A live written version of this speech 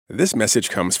This message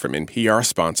comes from NPR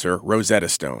sponsor Rosetta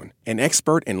Stone, an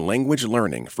expert in language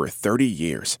learning for 30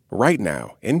 years. Right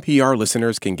now, NPR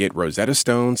listeners can get Rosetta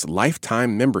Stone's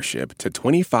lifetime membership to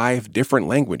 25 different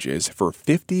languages for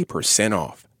 50%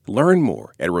 off. Learn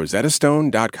more at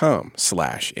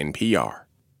rosettastone.com/NPR.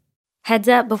 Heads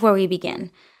up before we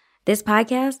begin. This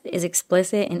podcast is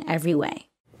explicit in every way.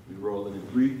 We rolling in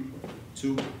 3,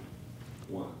 2,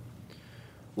 1.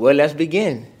 Well, let's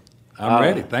begin. I'm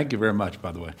ready. Thank you very much,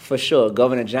 by the way. For sure.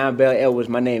 Governor John Bel Edwards,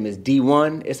 my name is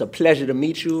D1. It's a pleasure to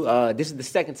meet you. This is the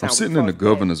second time. I'm sitting in the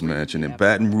governor's mansion in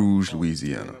Baton Rouge,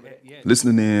 Louisiana,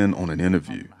 listening in on an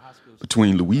interview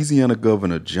between Louisiana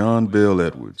Governor John Bel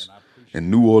Edwards and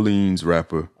New Orleans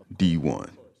rapper D1.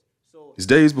 It's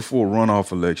days before a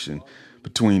runoff election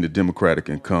between the Democratic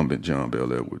incumbent John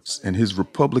Bel Edwards and his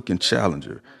Republican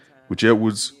challenger, which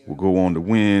Edwards will go on to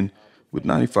win with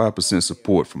 95%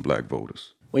 support from black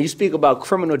voters. When you speak about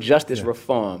criminal justice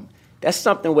reform, that's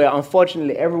something where,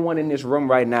 unfortunately, everyone in this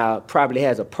room right now probably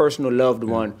has a personal loved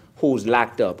one who's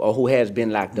locked up or who has been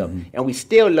locked up. And we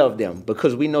still love them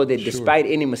because we know that despite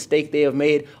any mistake they have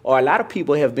made, or a lot of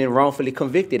people have been wrongfully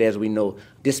convicted, as we know,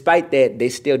 despite that, they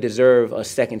still deserve a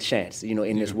second chance,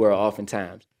 in this world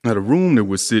oftentimes. Now, the room that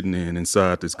we're sitting in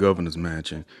inside this governor's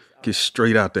mansion gets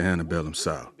straight out the antebellum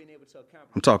South.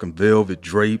 I'm talking velvet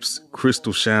drapes,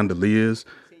 crystal chandeliers.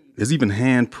 There's even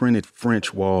hand-printed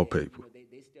French wallpaper.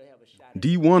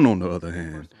 D1, on the other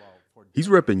hand, he's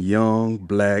repping young,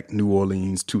 black New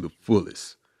Orleans to the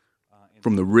fullest.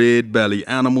 From the red belly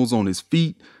animals on his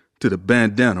feet to the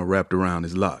bandana wrapped around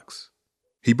his locks.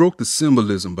 He broke the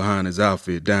symbolism behind his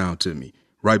outfit down to me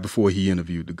right before he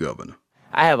interviewed the governor.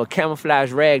 I have a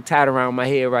camouflage rag tied around my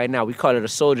head right now. We call it a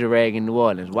soldier rag in New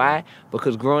Orleans. Why?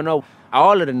 Because growing up,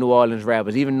 all of the New Orleans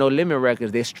rappers, even No Limit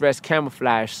records, they stress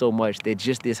camouflage so much that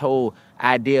just this whole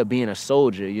idea of being a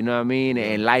soldier, you know what I mean,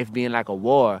 and life being like a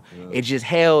war, it just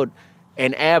held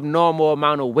an abnormal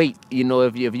amount of weight,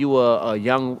 if you were a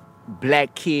young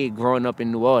black kid growing up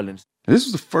in New Orleans. This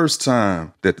was the first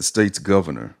time that the state's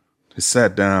governor has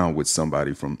sat down with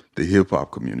somebody from the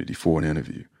hip-hop community for an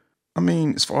interview. I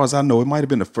mean, as far as I know, it might have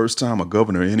been the first time a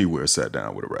governor anywhere sat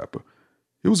down with a rapper.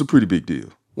 It was a pretty big deal.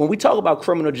 When we talk about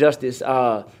criminal justice,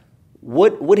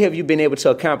 what have you been able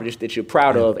to accomplish that you're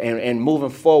proud of? And moving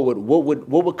forward, what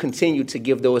would continue to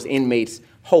give those inmates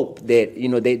hope that,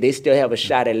 they still have a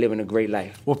shot at living a great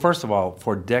life? Well, first of all,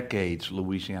 for decades,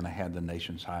 Louisiana had the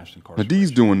nation's highest incarceration. Now,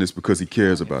 D's doing this because he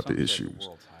cares about the issues,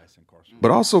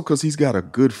 but also because he's got a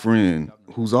good friend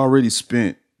who's already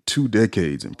spent 2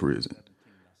 decades in prison.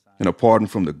 And a pardon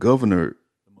from the governor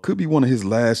could be one of his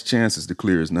last chances to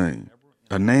clear his name.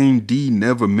 A name D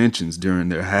never mentions during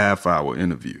their half-hour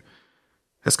interview.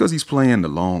 That's because he's playing the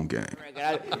long game.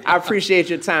 I appreciate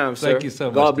your time, sir. Thank you so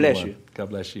much. God bless you. God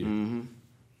bless you. Mm-hmm.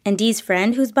 And D's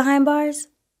friend who's behind bars?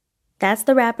 That's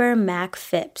the rapper Mac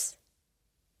Phipps.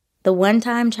 The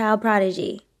one-time child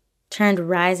prodigy turned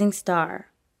rising star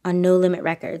on No Limit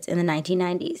Records in the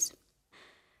 1990s.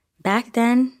 Back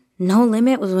then, No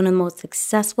Limit was one of the most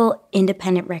successful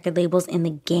independent record labels in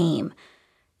the game.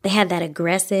 They had that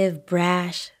aggressive,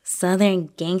 brash,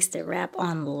 southern gangster rap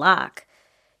on lock.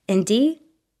 And D,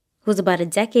 who was about a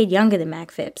decade younger than Mac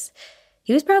Phipps,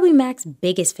 he was probably Mac's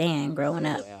biggest fan growing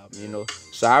up.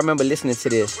 So I remember listening to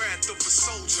this.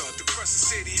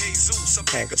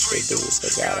 Straight dudes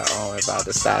that got her on about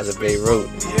the size of Beirut.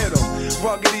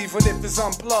 Rugged even if it's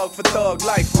unplugged for thug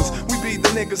lifers. We be the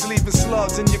niggas leaving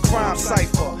slugs in your crime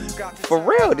cipher. For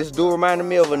real, this dude reminded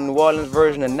me of a New Orleans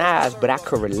version of Nas, but I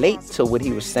could relate to what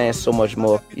he was saying so much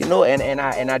more. And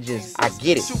I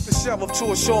get it.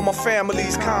 To assure my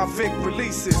family's convict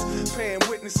releases.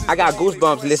 I got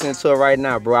goosebumps listening to it right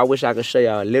now, bro. I wish I could show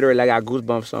y'all. Literally, I got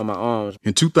goosebumps on my arms.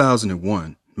 In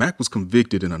 2001, Mac was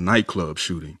convicted in a nightclub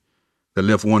shooting that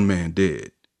left one man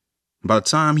dead. By the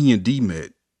time he and D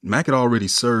met, Mac had already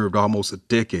served almost a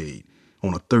decade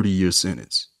on a 30-year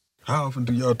sentence. How often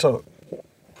do y'all talk?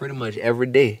 Pretty much every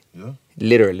day. Yeah?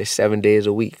 Literally 7 days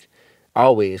a week.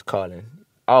 Always calling.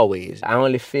 Always. I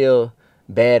only feel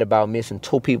bad about missing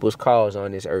 2 people's calls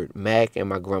on this earth, Mac and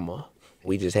my grandma.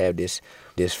 We just have this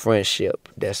friendship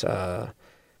that's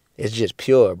it's just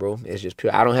pure, bro. It's just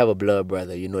pure. I don't have a blood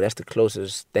brother, that's the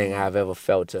closest thing I've ever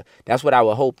felt to. That's what I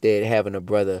would hope that having a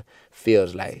brother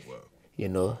feels like,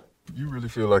 You really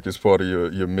feel like it's part of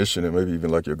your mission and maybe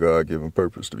even like your God-given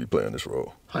purpose to be playing this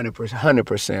role?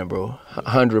 100%, bro.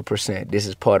 100%. This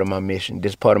is part of my mission.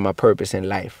 This is part of my purpose in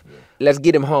life. Yeah. Let's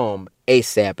get him home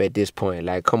ASAP at this point.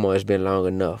 Like, come on, it's been long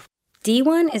enough.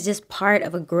 D1 is just part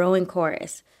of a growing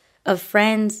chorus of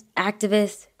friends,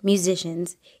 activists,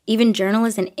 musicians, even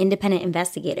journalists and independent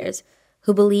investigators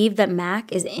who believed that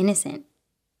Mac is innocent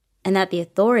and that the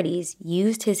authorities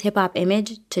used his hip-hop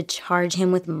image to charge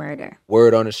him with murder.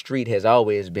 Word on the street has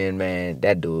always been, man,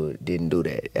 that dude didn't do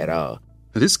that at all.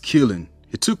 This killing,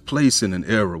 it took place in an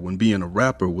era when being a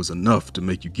rapper was enough to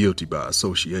make you guilty by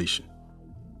association.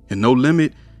 In No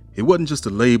Limit, it wasn't just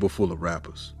a label full of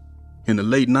rappers. In the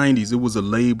late 90s, it was a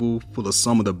label full of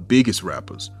some of the biggest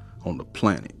rappers on the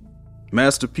planet.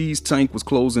 Master P's tank was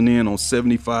closing in on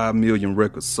 75 million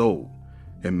records sold.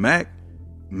 And Mac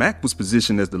was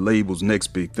positioned as the label's next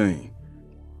big thing.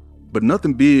 But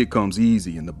nothing big comes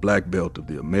easy in the black belt of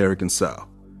the American South,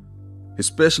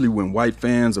 especially when white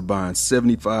fans are buying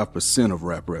 75% of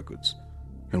rap records,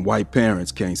 and white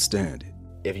parents can't stand it.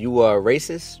 If you were a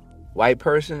racist white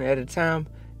person at the time,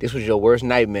 this was your worst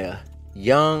nightmare.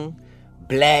 Young,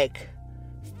 black,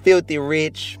 filthy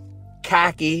rich,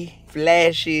 cocky,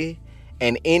 flashy,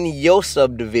 and in your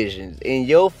subdivisions, in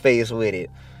your face with it.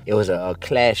 It was a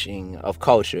clashing of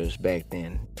cultures back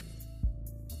then.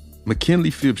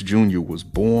 McKinley Phipps Jr. was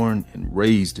born and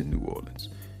raised in New Orleans.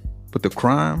 But the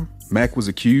crime Mac was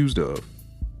accused of,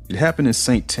 it happened in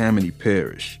St. Tammany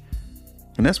Parish.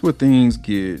 And that's where things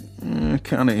get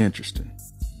kind of interesting.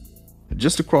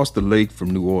 Just across the lake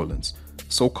from New Orleans,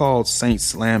 so-called St.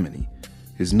 Slaminy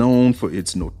is known for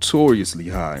its notoriously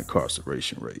high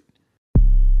incarceration rate.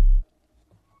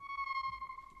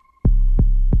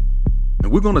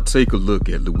 And we're going to take a look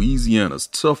at Louisiana's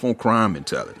tough-on-crime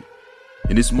mentality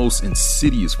in its most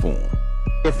insidious form.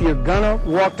 If you're gonna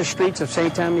walk the streets of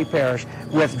St. Tammany Parish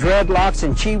with dreadlocks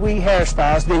and chiwi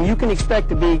hairstyles, then you can expect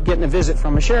to be getting a visit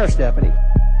from a sheriff's deputy.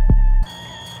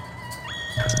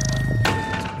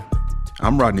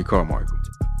 I'm Rodney Carmichael.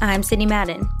 I'm Sydney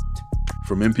Madden,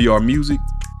 From NPR Music,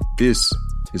 this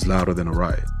is Louder Than a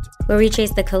Riot, where we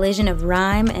trace the collision of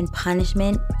rhyme and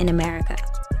punishment in America.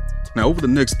 Now, over the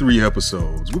next 3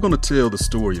 episodes, we're going to tell the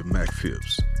story of Mac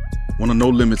Phipps, one of No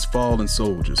Limit's fallen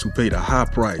soldiers who paid a high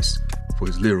price for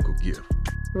his lyrical gift.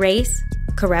 Race,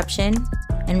 corruption,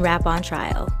 and rap on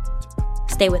trial.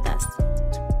 Stay with us.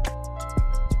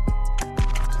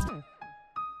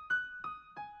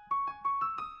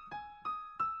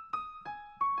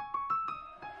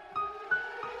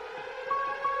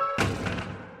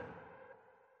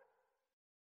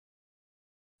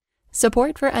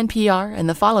 Support for NPR and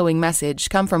the following message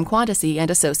come from Quantity &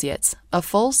 Associates, a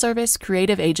full-service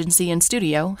creative agency and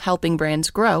studio helping brands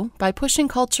grow by pushing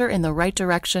culture in the right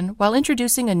direction while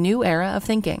introducing a new era of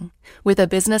thinking. With a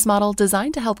business model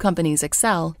designed to help companies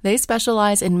excel, they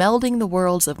specialize in melding the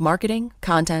worlds of marketing,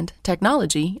 content,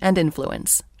 technology, and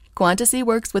influence. Quantity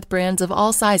works with brands of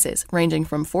all sizes, ranging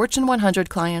from Fortune 100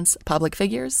 clients, public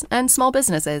figures, and small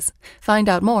businesses. Find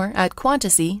out more at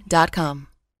quantity.com.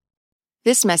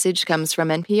 This message comes from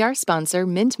NPR sponsor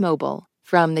Mint Mobile.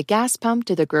 From the gas pump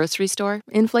to the grocery store,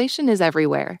 inflation is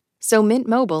everywhere. So Mint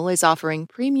Mobile is offering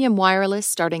premium wireless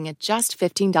starting at just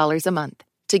 $15 a month.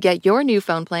 To get your new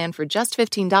phone plan for just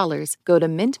 $15, go to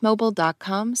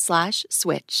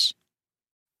mintmobile.com/switch.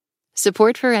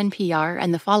 Support for NPR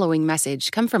and the following message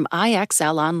come from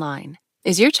IXL Online.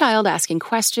 Is your child asking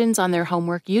questions on their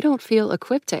homework you don't feel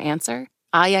equipped to answer?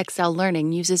 IXL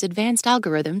Learning uses advanced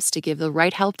algorithms to give the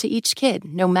right help to each kid,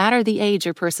 no matter the age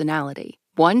or personality.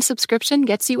 One subscription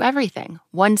gets you everything.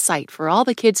 One site for all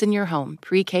the kids in your home,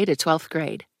 pre-K to 12th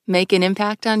grade. Make an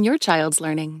impact on your child's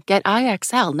learning. Get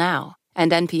IXL now.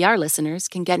 And NPR listeners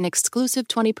can get an exclusive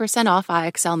 20% off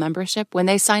IXL membership when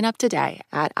they sign up today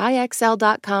at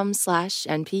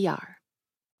IXL.com/NPR.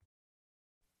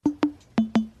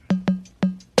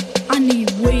 I need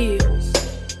wheels.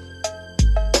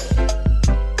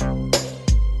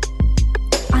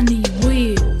 I need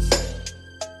wheels.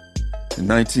 In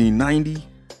 1990,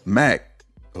 Mac,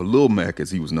 or Lil Mac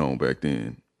as he was known back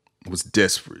then, was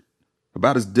desperate.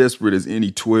 About as desperate as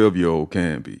any 12-year-old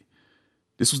can be.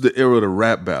 This was the era of the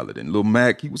rap ballad, and Lil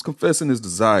Mac, he was confessing his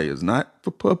desires, not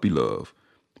for puppy love,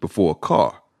 but for a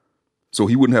car. So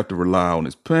he wouldn't have to rely on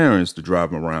his parents to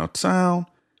drive him around town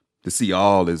to see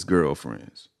all his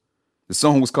girlfriends. The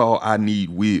song was called I Need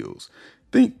Wheels.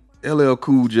 Think LL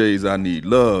Cool J's I Need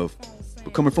Love,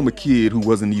 but coming from a kid who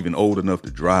wasn't even old enough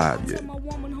to drive yet.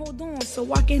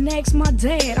 So I can ask my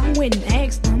dad. I went and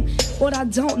asked him, but I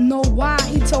don't know why.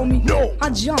 He told me no. I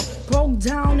jumped, broke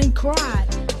down, and cried.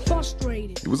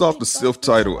 Frustrated. It was off the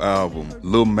self-titled album,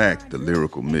 Lil Mac, the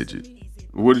Lyrical Midget.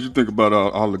 What did you think about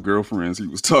all the girlfriends he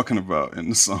was talking about in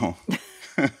the song?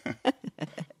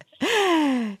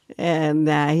 And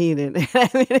he didn't.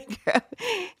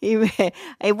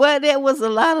 Well, there was a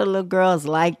lot of little girls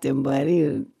liked him, but he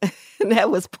didn't. That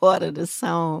was part of the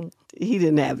song. He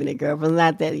didn't have any girlfriends,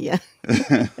 not that young.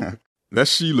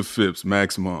 That's Sheila Phipps,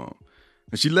 Mac's mom.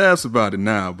 And she laughs about it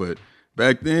now, but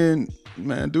back then,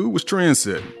 man, dude was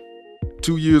trendsetting.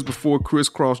 2 years before Criss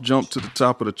Cross jumped to the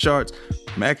top of the charts,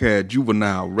 Mac had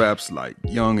juvenile raps like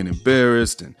Young and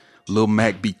Embarrassed and Lil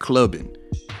Mac Be Clubbin',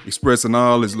 expressing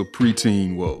all his little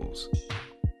preteen woes.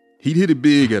 He'd hit it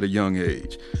big at a young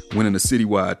age, winning a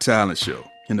citywide talent show,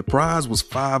 and the prize was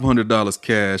 $500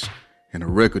 cash and a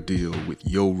record deal with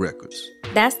Yo Records.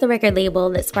 That's the record label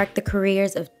that sparked the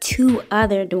careers of two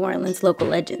other New Orleans local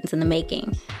legends in the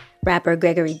making, rapper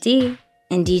Gregory D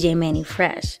and DJ Manny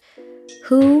Fresh,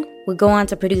 who would go on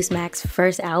to produce Mac's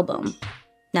first album.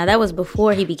 Now, that was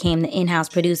before he became the in-house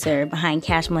producer behind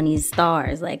Cash Money's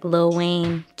stars like Lil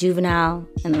Wayne, Juvenile,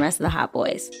 and the rest of the Hot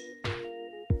Boys.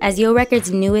 As Yo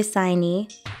Records' newest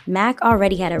signee, Mac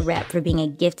already had a rep for being a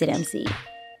gifted MC.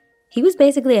 He was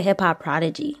basically a hip-hop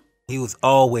prodigy. He was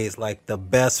always like the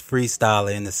best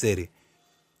freestyler in the city.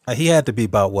 He had to be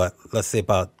about let's say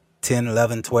about 10,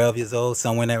 11, 12 years old,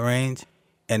 somewhere in that range.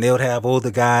 And they would have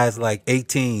older guys like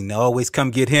 18. They always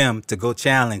come get him to go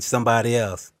challenge somebody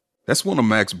else. That's one of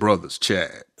Mac's brothers,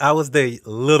 Chad. I was the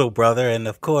little brother, and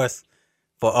of course,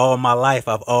 for all my life,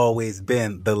 I've always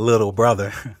been the little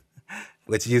brother,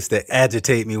 which used to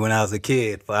agitate me when I was a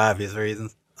kid for obvious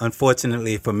reasons.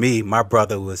 Unfortunately for me, my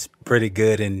brother was pretty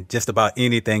good in just about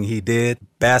anything he did.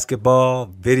 Basketball,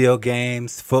 video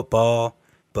games, football.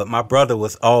 But my brother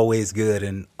was always good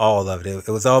in all of it.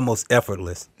 It was almost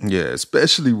effortless. Yeah,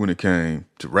 especially when it came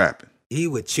to rapping. He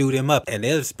would shoot him up. And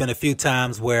there's been a few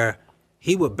times where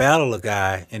he would battle a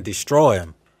guy and destroy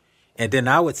him. And then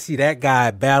I would see that guy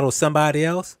battle somebody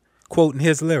else, quoting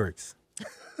his lyrics.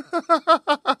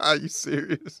 Are you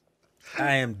serious?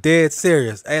 I am dead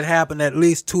serious. It happened at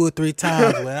least 2 or 3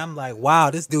 times where I'm like, wow,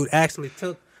 this dude actually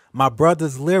took my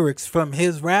brother's lyrics from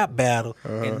his rap battle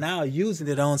and now using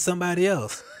it on somebody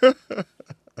else.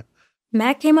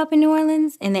 Mac came up in New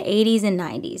Orleans in the 80s and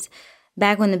 90s,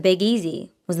 back when the Big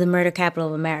Easy was the murder capital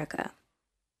of America.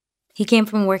 He came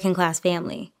from a working-class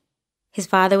family. His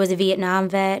father was a Vietnam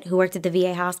vet who worked at the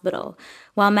VA hospital,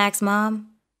 while Mac's mom,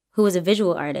 who was a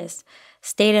visual artist,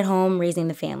 stayed at home raising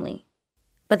the family.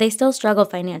 But they still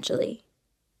struggled financially,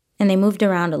 and they moved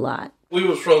around a lot. We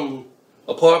was from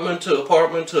apartment to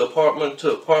apartment to apartment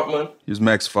to apartment. Here's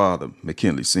Mac's father,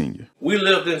 McKinley Sr. We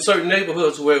lived in certain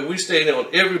neighborhoods where we stayed on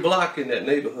every block in that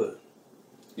neighborhood.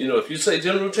 You know, if you say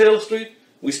General Taylor Street,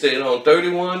 we stayed on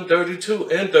 31, 32,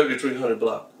 and 3300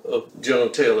 block of General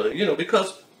Taylor, you know,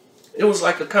 because it was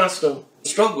like a constant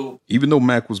struggle. Even though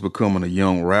Mac was becoming a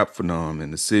young rap phenom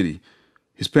in the city,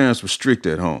 his parents were strict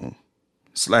at home.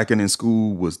 Slacking in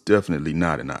school was definitely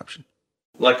not an option.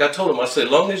 Like I told him, I said,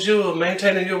 as long as you're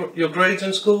maintaining your grades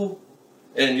in school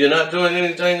and you're not doing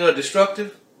anything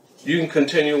destructive, you can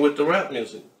continue with the rap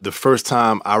music. The first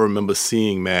time I remember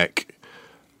seeing Mac,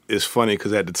 it's funny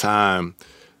because at the time,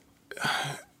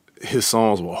 his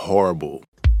songs were horrible.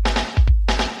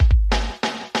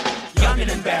 Young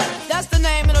and embarrassed. That's the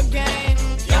name of the game.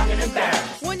 Young and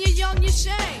embarrassed. When you're young, you're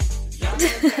ashamed.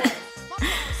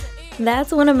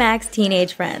 That's one of Mac's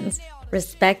teenage friends,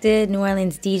 respected New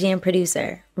Orleans DJ and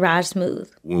producer, Raj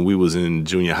Smooth. When we was in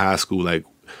junior high school, like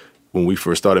when we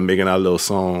first started making our little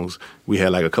songs, we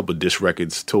had like a couple of diss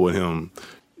records toward him.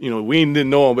 You know, we didn't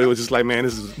know him, but it was just like, man,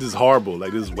 this is horrible.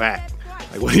 Like, this is whack.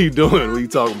 Like, what are you doing? What are you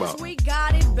talking about? We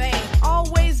got it bad.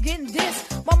 Always getting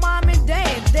dissed. My mom and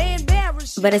dad, they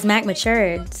embarrassed. But as Mac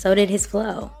matured, so did his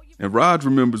flow. And Raj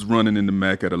remembers running into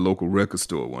Mac at a local record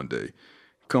store one day.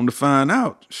 Come to find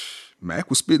out, Mac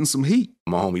was spitting some heat.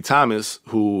 My homie Thomas,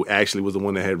 who actually was the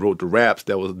one that had wrote the raps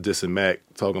that was dissing Mac,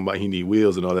 talking about he need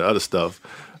wheels and all that other stuff,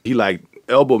 he like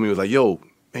elbowed me, was like, yo,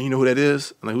 man, you know who that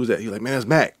is? I'm like, who's that? He was like, man, that's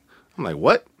Mac. I'm like,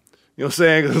 what? You know what I'm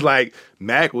saying? Because like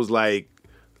Mac was like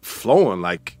flowing,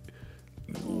 like,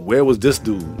 where was this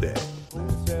dude at?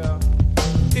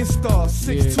 It's the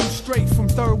 6-2 straight from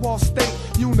Third Wall State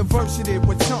University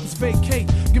where chumps vacate.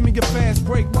 Give me a fast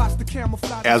break, watch the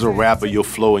camouflage. As a rapper, your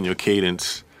flow and your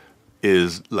cadence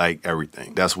is like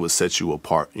everything. That's what sets you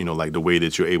apart, you know, like the way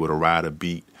that you're able to ride a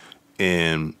beat.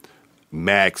 And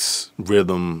Mac's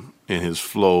rhythm and his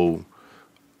flow,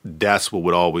 that's what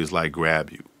would always like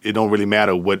grab you. It don't really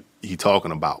matter what he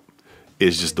talking about.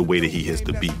 It's just the way that he hits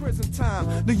the beat.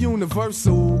 The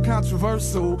universal,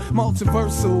 controversial,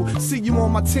 multiversal. See you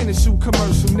on my tennis shoe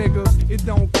commercial, nigga. It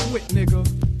don't quit, nigga.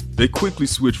 They quickly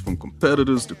switched from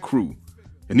competitors to crew.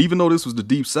 And even though this was the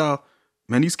Deep South,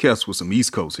 man, these cats were some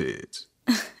East Coast heads.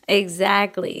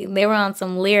 Exactly. They were on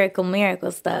some lyrical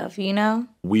miracle stuff, you know?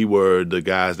 We were the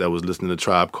guys that was listening to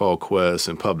Tribe Called Quest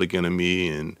and Public Enemy,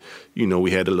 and, you know,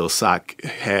 we had the little sock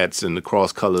hats and the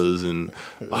cross colors and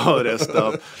all of that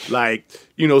stuff. Like,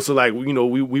 you know, so like, you know,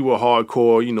 we were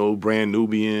hardcore, you know, Brand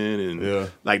Nubian,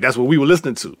 and like that's what we were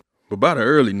listening to. But by the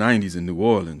early 90s in New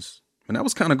Orleans, and that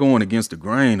was kind of going against the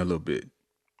grain a little bit.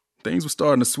 Things were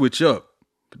starting to switch up.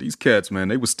 But these cats, man,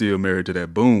 they were still married to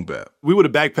that boom bap. We were the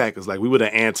backpackers. Like, we were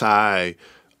the anti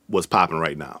what's popping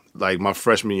right now. Like, my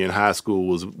freshman year in high school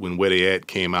was when Where They At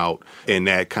came out, and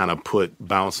that kind of put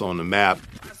Bounce on the map.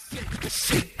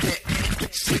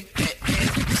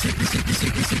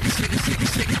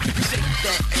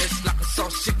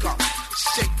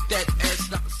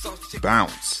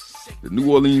 Bounce. The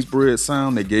New Orleans bred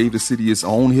sound that gave the city its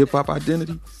own hip-hop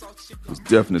identity was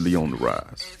definitely on the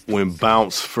rise. When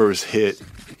Bounce first hit,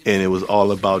 and it was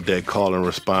all about that call and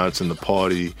response and the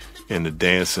party and the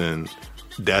dancing,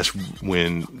 that's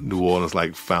when New Orleans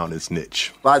like found its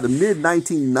niche. By the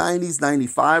mid-1990s,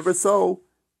 95 or so,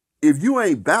 if you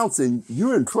ain't bouncing,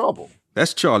 you're in trouble.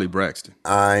 That's Charlie Braxton.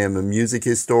 I am a music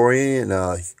historian,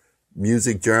 a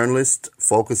music journalist,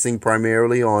 focusing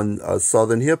primarily on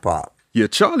Southern hip-hop. Yeah,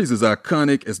 Charlie's as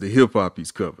iconic as the hip-hop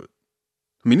he's covered.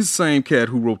 I mean, it's the same cat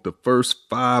who wrote the first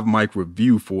 5-mic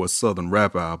review for a Southern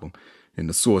rap album in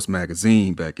the Source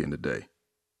magazine back in the day.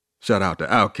 Shout out to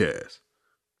Outkast.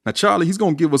 Now, Charlie, he's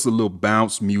going to give us a little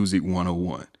bounce music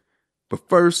 101. But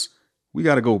first, we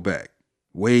got to go back,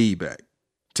 way back,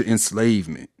 to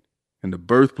enslavement and the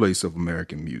birthplace of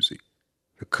American music,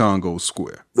 the Congo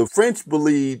Square. The French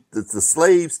believed that the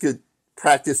slaves could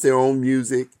practice their own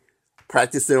music,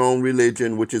 practice their own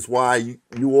religion, which is why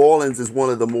New Orleans is one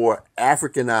of the more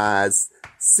Africanized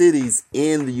cities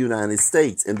in the United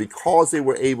States. And because they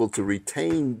were able to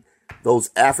retain those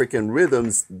African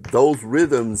rhythms, those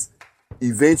rhythms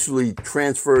eventually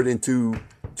transferred into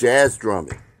jazz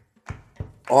drumming,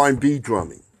 R&B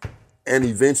drumming, and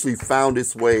eventually found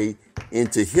its way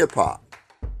into hip-hop.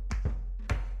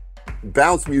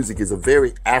 Bounce music is a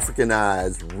very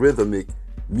Africanized, rhythmic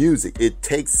music. It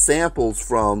takes samples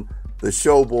from the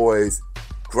Showboys'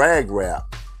 drag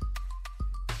rap.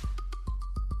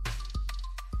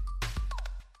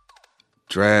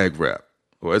 Drag rap,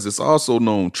 or as it's also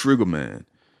known, Trigger Man,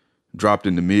 dropped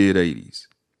in the mid-'80s.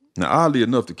 Now, oddly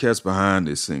enough, the cats behind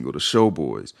this single, the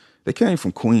Showboys, they came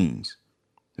from Queens.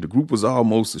 The group was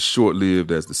almost as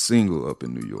short-lived as the single up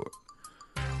in New York.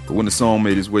 But when the song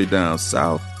made its way down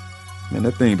south, man,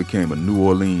 that thing became a New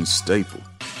Orleans staple.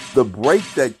 The break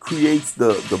that creates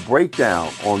the breakdown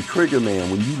on Trigger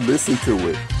Man, when you listen to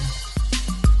it,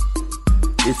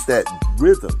 it's that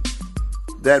rhythm.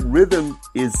 That rhythm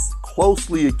is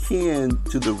closely akin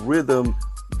to the rhythm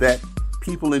that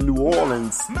people in New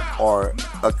Orleans are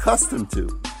accustomed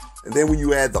to. And then when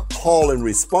you add the call and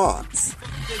response,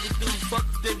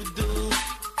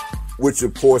 which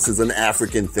of course is an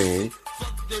African thing,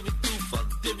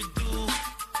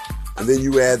 and then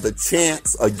you add the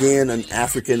chants, again, an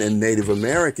African and Native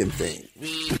American thing,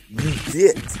 you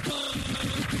get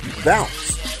bounce.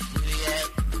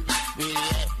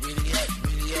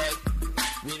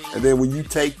 And then when you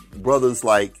take brothers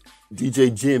like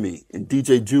DJ Jimmy and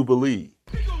DJ Jubilee,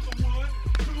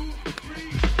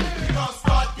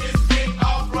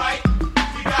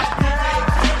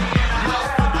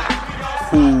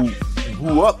 who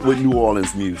grew up with New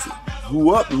Orleans music,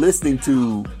 grew up listening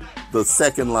to the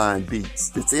second line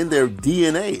beats. It's in their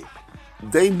DNA.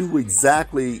 They knew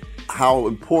exactly how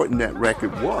important that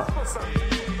record was.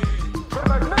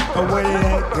 Oh, where they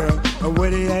at, girl? Oh,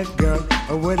 where they at, girl?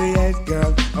 Oh, where they at,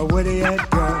 girl? Oh, where they at,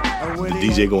 girl? Oh, where they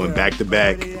DJ going back to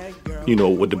back, you know,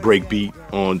 with the break beat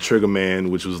on Trigger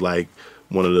Man, which was like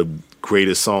one of the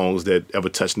greatest songs that ever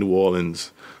touched New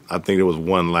Orleans. I think there was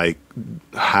one like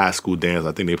high school dance.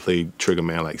 I think they played Trigger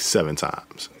Man like 7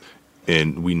 times,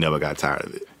 and we never got tired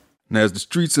of it. Now, as the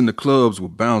streets and the clubs were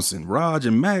bouncing, Raj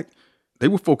and Mac, they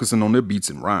were focusing on their beats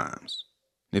and rhymes.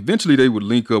 Eventually, they would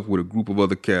link up with a group of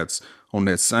other cats on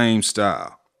that same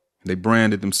style. They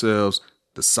branded themselves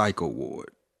the Psycho Ward.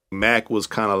 Mac was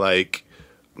kind of like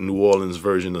New Orleans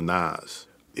version of Nas.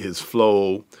 His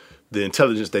flow, the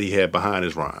intelligence that he had behind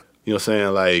his rhyme. You know what I'm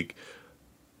saying? Like,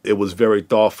 it was very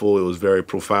thoughtful. It was very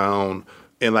profound.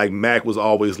 And like Mac was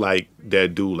always like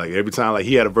that dude. Like every time like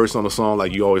he had a verse on a song,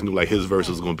 like you always knew like his verse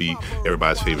was gonna be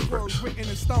everybody's favorite verse.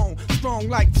 Strong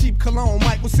like cheap cologne.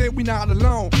 Michael said we not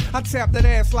alone. I tap that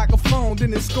ass like a phone,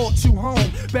 then escort you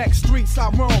home. Back streets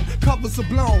I roam, covers are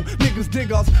blown. Niggas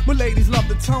dig us, but ladies love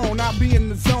the tone. I be in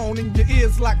the zone, in your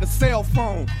ears like a cell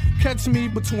phone. Catch me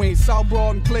between South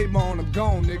Broad and Claiborne, I'm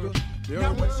gone, nigga.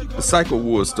 The Psycho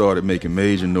Ward started making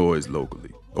major noise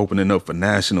locally, opening up for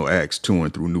national acts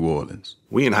touring through New Orleans.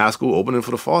 We in high school opening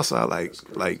for the Far Side,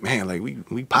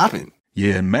 we popping.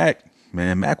 Yeah, and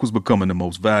Mac was becoming the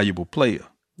most valuable player.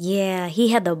 Yeah, he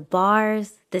had the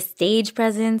bars, the stage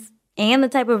presence, and the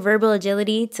type of verbal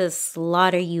agility to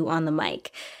slaughter you on the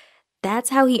mic. That's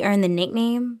how he earned the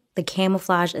nickname, the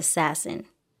Camouflage Assassin.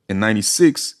 In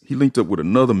 '96, he linked up with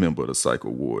another member of the Psycho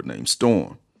Ward named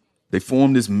Storm. They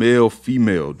formed this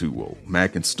male-female duo,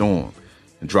 Mac and Storm,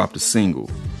 and dropped a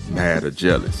single, Mad or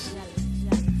Jealous.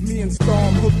 Me and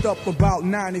Storm hooked up about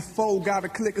 94. Got a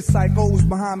clique of psychos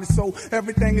behind me, so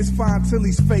everything is fine till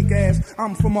he's fake ass.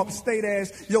 I'm from upstate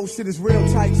ass. Yo, shit is real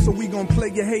tight, so we gon' play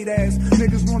your hate ass.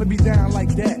 Niggas wanna be down like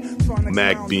that.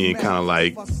 Mac being kind of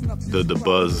like the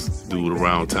buzz dude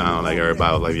around town. Like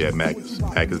everybody was like, yeah, Mac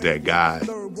is that guy.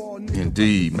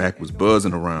 Indeed, Mac was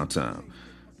buzzing around town,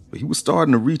 but he was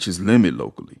starting to reach his limit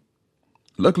locally.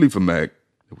 Luckily for Mac,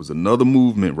 there was another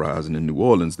movement rising in New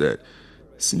Orleans that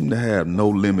seemed to have no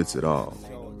limits at all.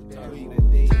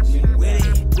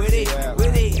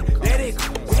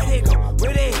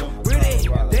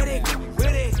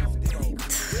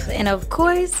 And of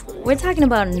course, we're talking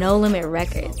about No Limit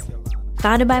Records.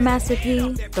 Founded by Master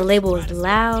P, the label was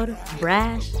loud,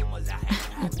 brash,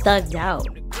 and thugged out.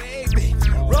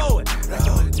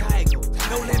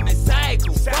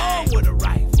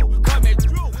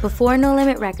 Before No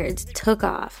Limit Records took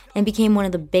off and became one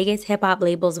of the biggest hip-hop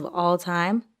labels of all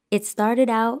time, it started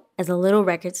out as a little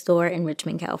record store in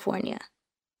Richmond, California,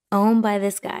 owned by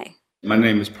this guy. My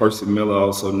name is Percy Miller,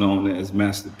 also known as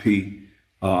Master P.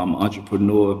 I'm an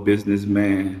entrepreneur,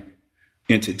 businessman,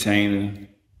 entertainer,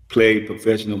 played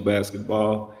professional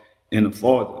basketball, and a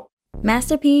father.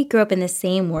 Master P grew up in the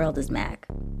same world as Mac,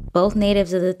 both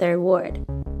natives of the Third Ward.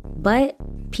 But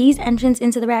P's entrance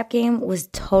into the rap game was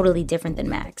totally different than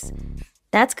Mac's.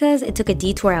 That's because it took a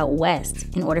detour out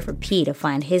west in order for P to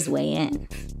find his way in.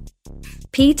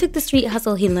 P took the street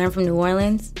hustle he learned from New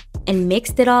Orleans and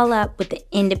mixed it all up with the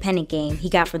independent game he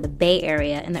got from the Bay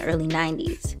Area in the early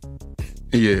 90s.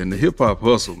 Yeah, and the hip-hop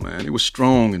hustle, man, it was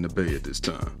strong in the Bay at this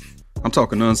time. I'm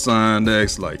talking unsigned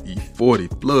acts like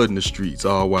E40 flooding the streets,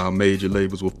 all while major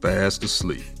labels were fast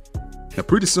asleep. Now,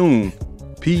 pretty soon,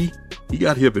 P, he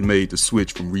got hip and made the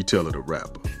switch from retailer to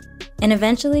rapper. And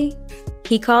eventually,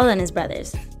 he called on his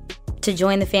brothers to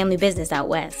join the family business out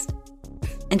west.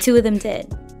 And two of them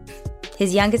did.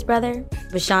 His youngest brother,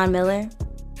 Rashawn Miller,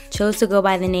 chose to go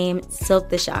by the name Silk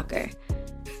the Shocker.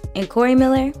 And Corey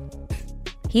Miller,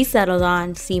 he settled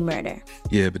on C-Murder.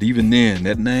 Yeah, but even then,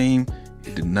 that name,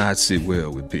 it did not sit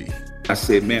well with P. I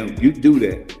said, man, you do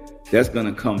that, that's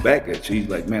gonna come back at you. He's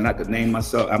like, man, I could name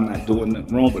myself, I'm not doing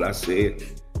nothing wrong, but I said,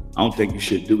 I don't think you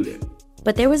should do that.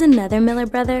 But there was another Miller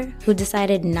brother who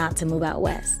decided not to move out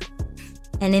west.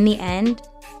 And in the end,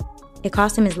 it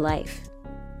cost him his life.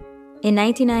 In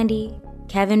 1990,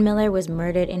 Kevin Miller was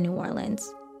murdered in New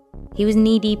Orleans. He was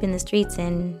knee-deep in the streets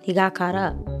and he got caught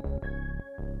up.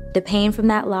 The pain from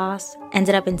that loss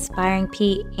ended up inspiring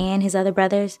Pete and his other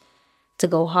brothers to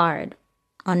go hard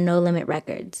on No Limit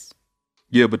Records.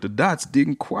 Yeah, but the dots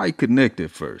didn't quite connect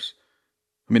at first.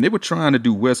 I mean, they were trying to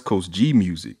do West Coast G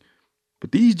music,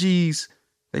 but these G's,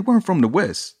 they weren't from the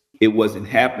West. It wasn't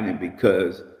happening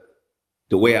because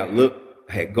the way I looked,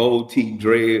 I had gold teeth,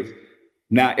 dreads.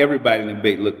 Now everybody in the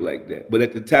Bay looked like that. But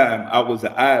at the time, I was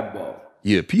an eyeball.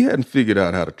 Yeah, P hadn't figured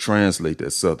out how to translate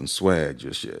that Southern swag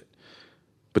just yet.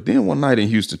 But then one night in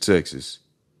Houston, Texas,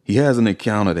 he has an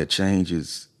encounter that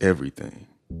changes everything.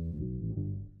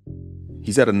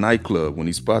 He's at a nightclub when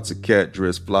he spots a cat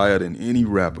dressed flyer than any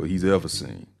rapper he's ever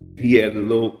seen. He had a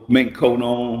little mink coat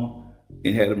on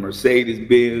and had a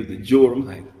Mercedes-Benz, the jewelry. I'm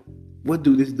like, what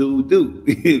do this dude do?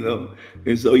 You know?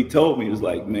 And so he told me, he was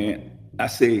like, man, I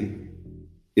said,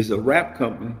 it's a rap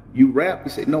company. You rap? He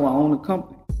said, no, I own a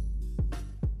company.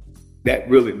 That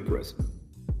really impressed me.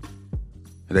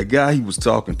 And that guy he was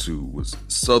talking to was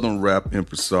Southern rap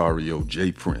impresario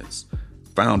Jay Prince,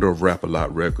 founder of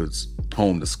Rap-A-Lot Records,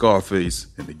 home to Scarface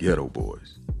and the Ghetto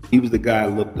Boys. He was the guy I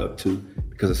looked up to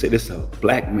because I said, this is a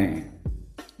black man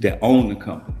that owned the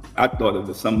company. I thought it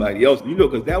was somebody else, you know,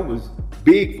 because that was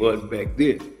big for us back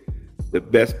then. The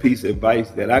best piece of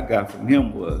advice that I got from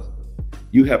him was,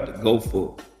 you have to go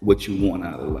for what you want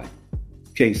out of life.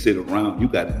 You can't sit around. You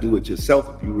got to do it yourself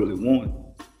if you really want it.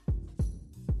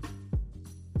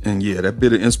 And yeah, that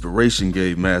bit of inspiration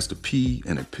gave Master P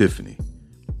an epiphany.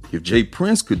 If Jay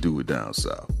Prince could do it down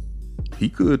south, he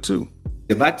could too.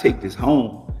 If I take this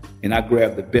home and I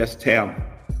grab the best talent,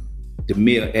 the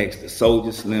Mill X, the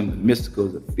Soulja Slim, the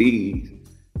Mysticals, the Fiends,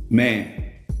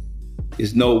 man,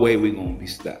 there's no way we're gonna be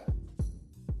stopped.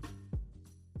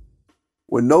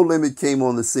 When No Limit came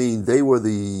on the scene, they were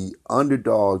the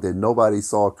underdog that nobody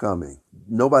saw coming.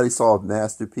 Nobody saw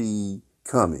Master P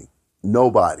coming.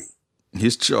 Nobody.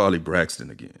 Here's Charlie Braxton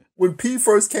again. When P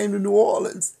first came to New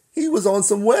Orleans, he was on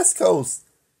some West Coast,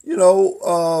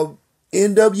 NWA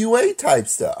type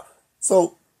stuff.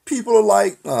 So people are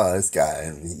like, oh, this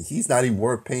guy, he's not even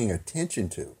worth paying attention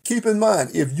to. Keep in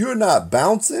mind, if you're not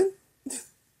bouncing,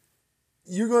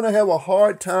 you're going to have a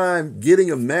hard time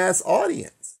getting a mass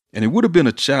audience. And it would have been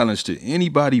a challenge to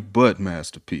anybody but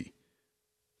Master P.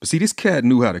 But see, this cat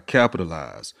knew how to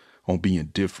capitalize on being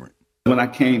different. When I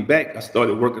came back, I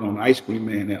started working on Ice Cream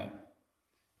Man album.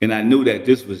 And I knew that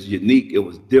this was unique. It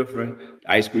was different.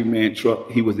 Ice Cream Man truck,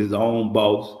 he was his own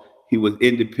boss. He was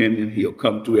independent. He'll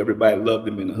come through. Everybody loved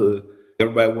him in the hood.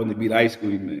 Everybody wanted to be the Ice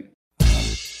Cream Man.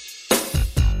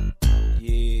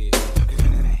 Yeah.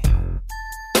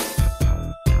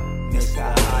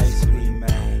 Mr. Ice Cream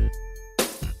Man.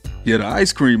 Yeah, the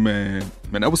Ice Cream Man,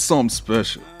 that was something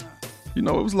special. It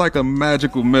was like a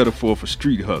magical metaphor for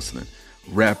street hustling,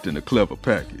 wrapped in a clever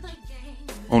package.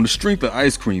 On the strength of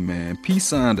Ice Cream Man, P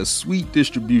signed a sweet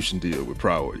distribution deal with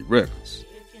Priority Records.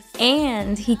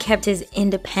 And he kept his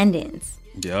independence.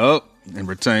 Yup, and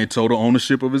retained total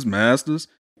ownership of his masters.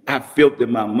 I felt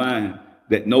in my mind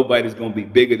that nobody's going to be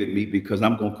bigger than me because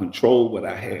I'm going to control what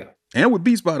I have. And with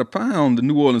Beats by the Pound, the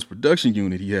New Orleans production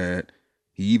unit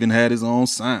he even had his own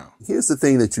sound. Here's the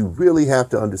thing that you really have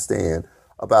to understand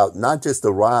about not just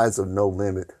the rise of No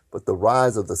Limit, but the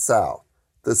rise of the South.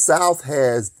 The South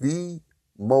has the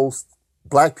most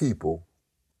black people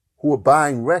who are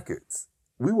buying records.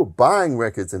 We were buying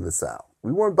records in the South.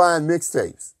 We weren't buying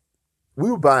mixtapes.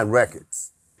 We were buying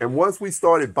records. And once we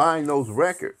started buying those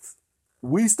records,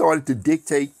 we started to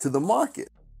dictate to the market.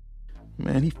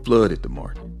 Man, he flooded the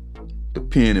market. The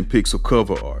pen and pixel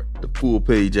cover art, the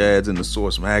full-page ads in the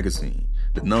Source magazine,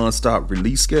 the non-stop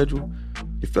release schedule.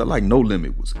 It felt like No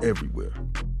Limit was everywhere.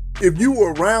 If you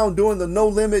were around during the No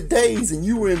Limit days and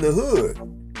you were in the hood,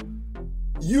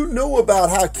 you knew about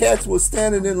how cats were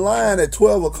standing in line at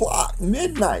 12 o'clock,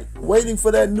 midnight, waiting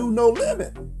for that new No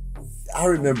Limit. I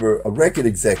remember a record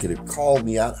executive called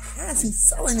me out. How's he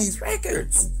selling these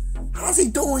records? How's he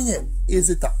doing it? Is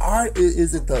it the art?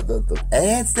 Is it the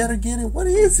ads that are getting? What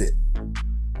is it?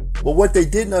 But what they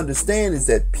didn't understand is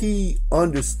that P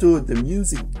understood the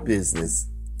music business.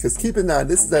 Because keep in mind,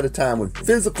 this is at a time when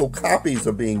physical copies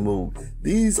are being moved.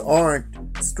 These aren't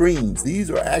streams. These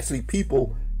are actually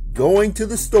people going to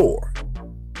the store,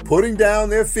 putting down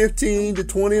their $15 to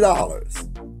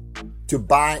 $20 to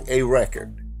buy a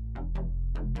record.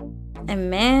 And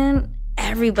man,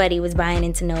 everybody was buying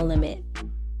into No Limit.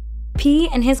 P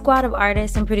and his squad of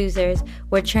artists and producers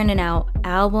were churning out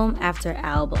album after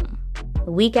album,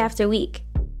 week after week.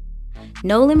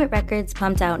 No Limit Records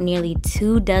pumped out nearly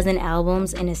 24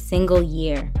 albums in a single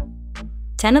year.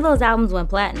 10 of those albums went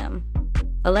platinum,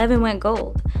 11 went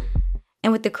gold.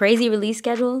 And with the crazy release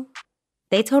schedule,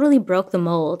 they totally broke the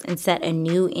mold and set a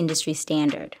new industry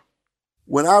standard.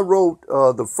 When I wrote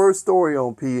the first story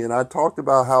on P and I talked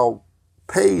about how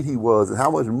paid he was and how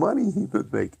much money he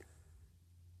would make,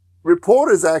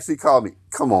 reporters actually called me,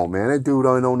 come on, man, that dude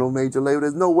ain't on no major label.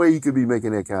 There's no way he could be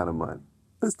making that kind of money.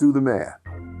 Let's do the math.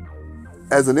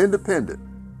 As an independent,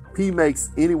 P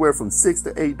makes anywhere from $6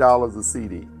 to $8 a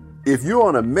CD. If you're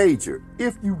on a major,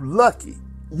 if you lucky,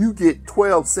 you get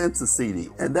 12 cents a CD,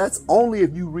 and that's only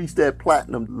if you reach that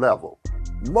platinum level.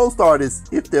 Most artists,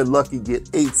 if they're lucky, get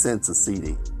 8 cents a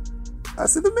CD. I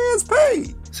said, the man's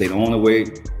paid. Say the only way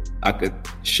I could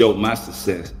show my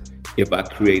success if I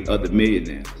create other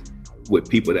millionaires with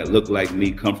people that look like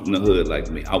me, come from the hood like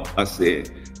me. I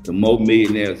said, the more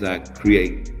millionaires I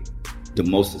create, the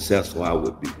more successful I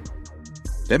would be.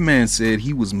 That man said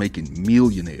he was making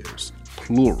millionaires,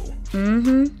 plural.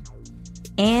 Mm-hmm.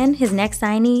 And his next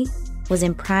signee was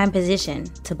in prime position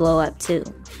to blow up too.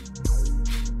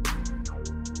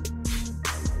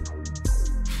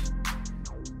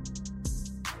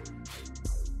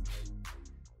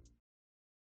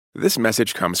 This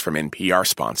message comes from NPR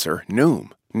sponsor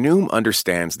Noom. Noom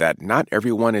understands that not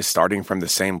everyone is starting from the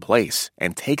same place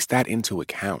and takes that into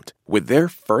account. With their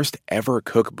first ever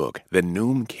cookbook, The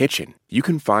Noom Kitchen, you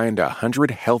can find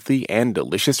 100 healthy and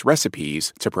delicious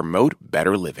recipes to promote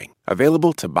better living.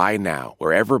 Available to buy now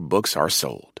wherever books are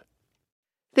sold.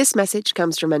 This message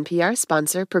comes from NPR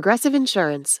sponsor Progressive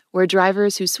Insurance, where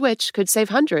drivers who switch could save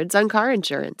hundreds on car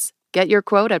insurance. Get your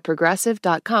quote at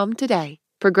progressive.com today.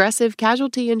 Progressive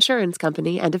Casualty Insurance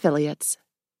Company and Affiliates.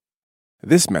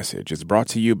 This message is brought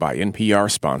to you by NPR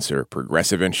sponsor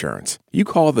Progressive Insurance. You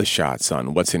call the shots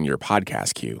on what's in your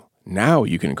podcast queue. Now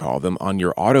you can call them on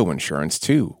your auto insurance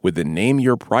too with the Name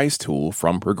Your Price tool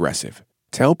from Progressive.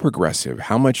 Tell Progressive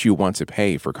how much you want to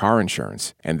pay for car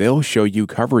insurance, and they'll show you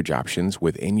coverage options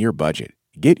within your budget.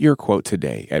 Get your quote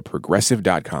today at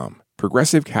Progressive.com.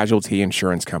 Progressive Casualty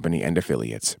Insurance Company and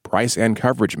Affiliates. Price and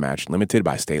coverage match limited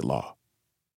by state law.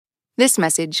 This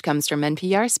message comes from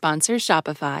NPR sponsor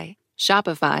Shopify.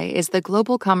 Shopify is the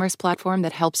global commerce platform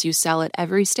that helps you sell at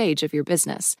every stage of your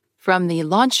business. From the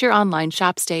launch your online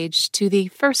shop stage to the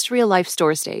first real-life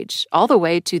store stage, all the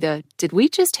way to the did we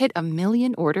just hit 1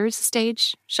 million orders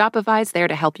stage, Shopify's there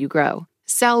to help you grow.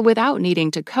 Sell without needing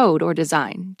to code or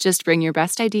design. Just bring your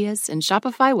best ideas and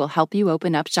Shopify will help you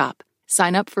open up shop.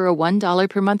 Sign up for a $1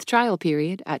 per month trial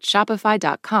period at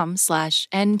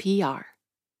shopify.com/NPR.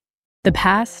 The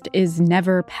past is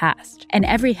never past, and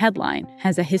every headline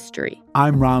has a history.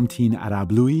 I'm Ramteen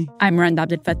Arablouei. I'm Rand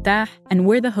Abdel Fattah, and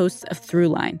we're the hosts of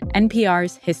Throughline,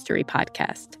 NPR's history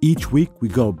podcast. Each week, we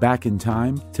go back in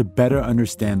time to better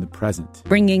understand the present,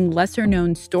 bringing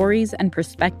lesser-known stories and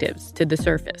perspectives to the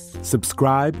surface.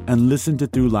 Subscribe and listen to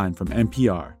Throughline from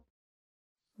NPR.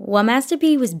 While Master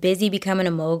P was busy becoming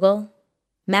a mogul,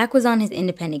 Mac was on his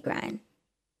independent grind.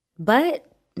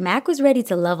 But Mac was ready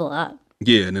to level up.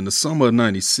 Yeah, and in the summer of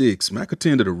 '96, Mac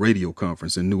attended a radio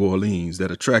conference in New Orleans that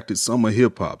attracted some of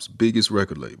hip-hop's biggest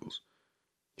record labels.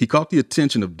 He caught the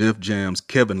attention of Def Jam's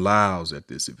Kevin Liles at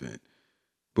this event.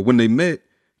 But when they met,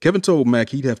 Kevin told Mac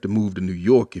he'd have to move to New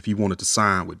York if he wanted to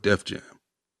sign with Def Jam.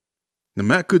 Now,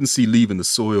 Mac couldn't see leaving the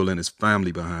soil and his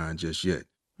family behind just yet.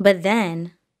 But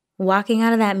then, walking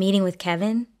out of that meeting with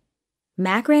Kevin,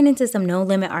 Mac ran into some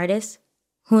no-limit artists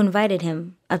who invited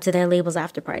him up to their label's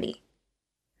after-party.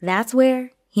 That's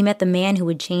where he met the man who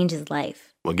would change his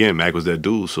life. Again, Mac was that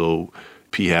dude, so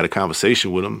P had a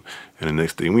conversation with him, and the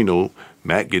next thing we know,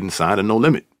 Mac getting signed to No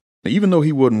Limit. Now, even though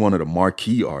he wasn't one of the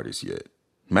marquee artists yet,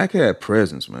 Mac had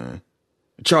presence, man.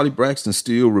 Charlie Braxton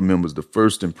still remembers the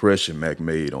first impression Mac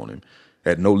made on him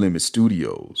at No Limit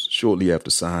Studios shortly after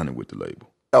signing with the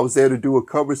label. I was there to do a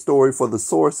cover story for The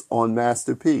Source on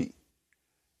Master P.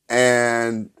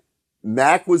 And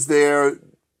Mac was there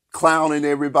clowning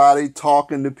everybody,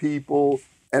 talking to people.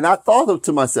 And I thought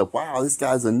to myself, wow, this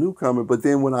guy's a newcomer. But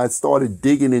then when I started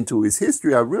digging into his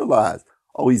history, I realized,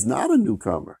 oh, he's not a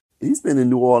newcomer. He's been in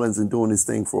New Orleans and doing this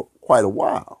thing for quite a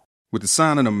while. With the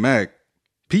signing of Mac,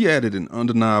 P added an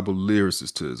undeniable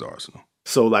lyricist to his arsenal.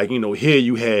 So, here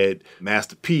you had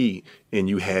Master P, and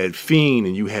you had Fiend,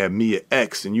 and you had Mia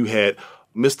X, and you had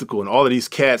Mystical, and all of these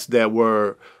cats that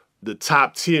were the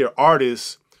top tier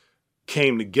artists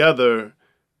came together.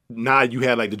 Now you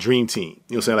had the dream team.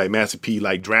 You know what I'm saying? Master P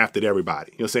drafted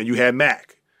everybody. You know what I'm saying? You had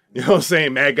Mac. You know what I'm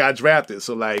saying? Mac got drafted.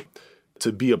 So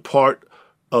to be a part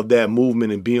of that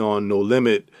movement and be on No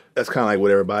Limit, that's kind of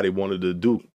what everybody wanted to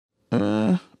do.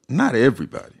 Not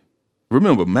everybody.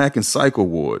 Remember, Mac and Psycho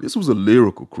Ward, this was a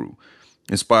lyrical crew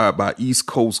inspired by East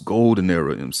Coast golden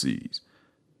era MCs.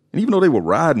 And even though they were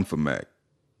riding for Mac,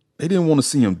 they didn't want to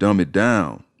see him dumb it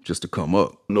down just to come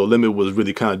up. No Limit was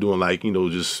really kind of doing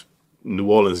just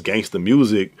New Orleans gangster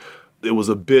music. It was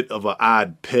a bit of an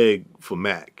odd peg for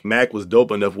Mac. Mac was dope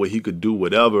enough where he could do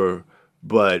whatever,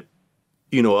 but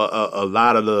a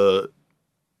lot of the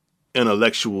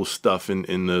intellectual stuff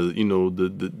in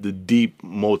the deep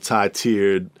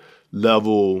multi-tiered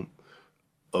level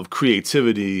of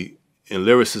creativity and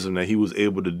lyricism that he was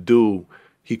able to do,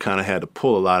 he kind of had to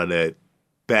pull a lot of that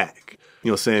back. You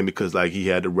know what I'm saying? Because he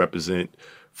had to represent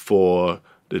for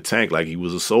the tank like he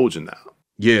was a soldier now.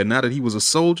 Yeah, now that he was a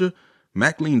soldier,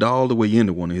 Mac leaned all the way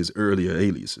into one of his earlier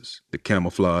aliases, the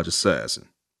Camouflage Assassin.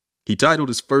 He titled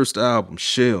his first album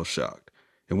Shell Shocked,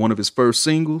 and one of his first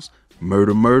singles,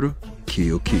 Murder, Murder,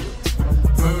 Kill, Kill.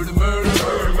 Murder, murder,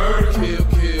 murder, murder, kill,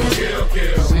 kill, kill,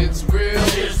 kill. Shit's real,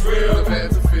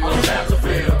 the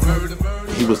battlefield, murder,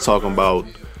 murder. He was talking about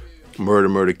murder,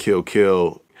 murder, kill,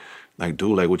 kill.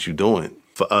 Dude, what you doing?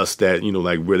 For us that,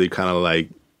 really kind of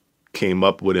came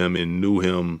up with him and knew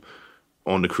him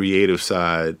on the creative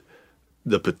side,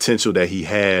 the potential that he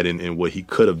had and what he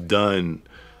could have done,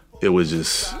 it was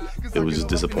just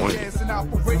disappointing.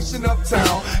 Operation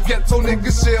Uptown, ghetto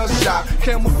nigga shell shock,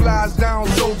 camouflage down,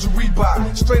 soldier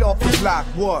Reebok, straight off the block.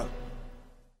 What?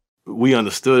 We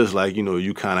understood it's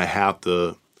you kind of have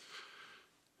to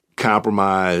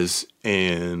compromise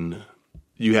and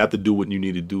you have to do what you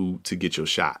need to do to get your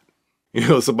shot.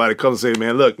 Somebody comes and say,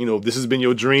 man, look, this has been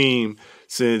your dream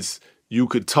since you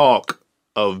could talk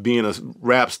of being a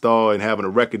rap star and having a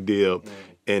record deal.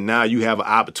 And now you have an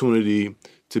opportunity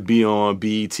to be on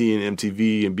BET and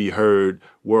MTV and be heard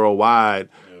worldwide.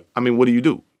 I mean, what do you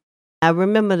do? I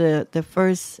remember the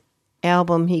first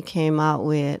album he came out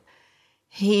with.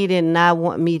 he did not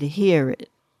want me to hear it.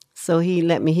 So he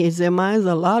let me hear. He said, "Mine's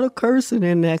a lot of cursing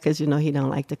in there," because, he don't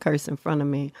like to curse in front of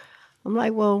me. I'm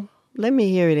like, well, let me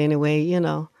hear it anyway,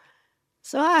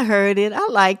 So I heard it. I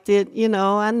liked it.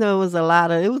 I knew it was a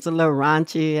little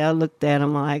raunchy. I looked at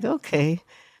him like, okay.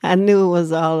 I knew it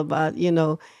was all about,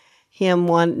 him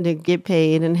wanting to get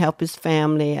paid and help his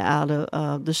family out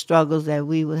of the struggles that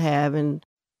we were having.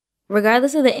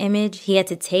 Regardless of the image he had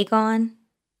to take on,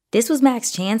 this was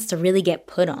Mac's chance to really get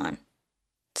put on.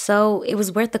 So it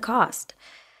was worth the cost.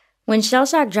 When Shell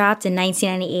Shock dropped in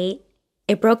 1998,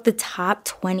 it broke the top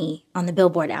 20 on the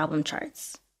Billboard album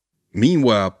charts.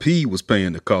 Meanwhile, P was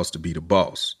paying the cost to be the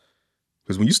boss.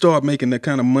 Because when you start making that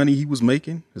kind of money he was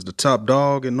making as the top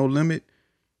dog at No Limit,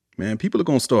 man, people are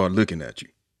going to start looking at you,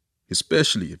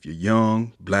 especially if you're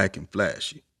young, black, and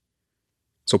flashy.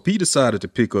 So P decided to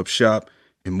pick up shop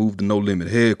and move the No Limit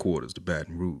headquarters to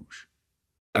Baton Rouge.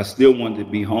 I still wanted to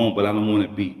be home, but I don't want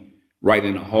to be right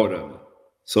in the heart of it.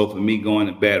 So for me going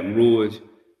to Baton Rouge,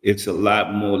 it's a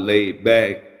lot more laid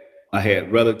back. I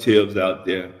had relatives out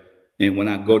there. And when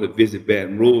I go to visit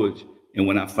Baton Rouge, and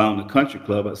when I found the country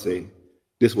club, I say,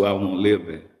 this is where I want to live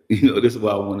at. This is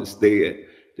where I want to stay at.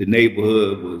 The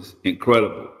neighborhood was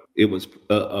incredible. It was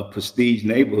a prestige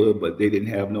neighborhood, but they didn't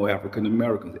have no African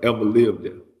Americans ever lived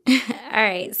there. All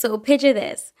right, so picture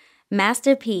this.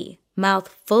 Master P, mouth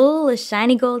full of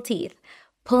shiny gold teeth,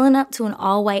 pulling up to an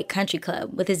all-white country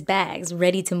club with his bags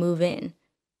ready to move in.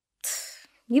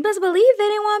 You best believe they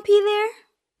didn't want P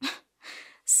there.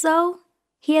 So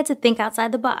he had to think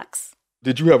outside the box.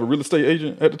 Did you have a real estate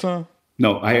agent at the time?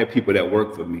 No, I had people that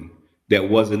worked for me that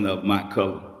wasn't of my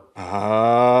color.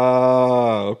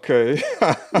 Ah, okay.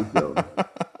 So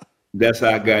that's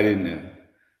how I got in there.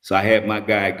 So I had my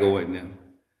guy go in there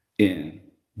and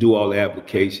do all the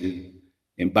applications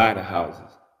and buy the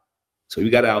houses. So you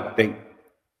got to outthink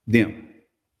them.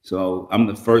 So I'm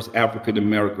the first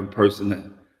African-American person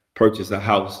to purchase a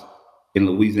house in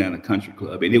Louisiana Country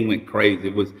Club. And it went crazy.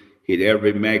 It was hit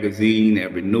every magazine,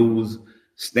 every news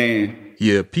stand.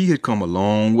 Yeah, P had come a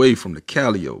long way from the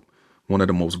Calliope, one of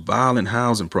the most violent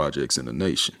housing projects in the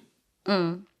nation.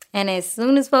 And as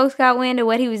soon as folks got wind of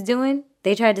what he was doing,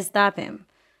 they tried to stop him.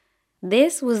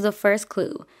 This was the first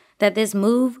clue that this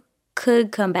move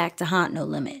could come back to haunt No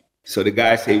Limit. So the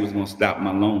guy said he was going to stop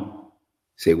my loan.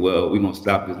 Said, well, we're going to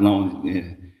stop his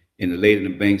loan. And the lady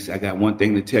in the bank said, I got one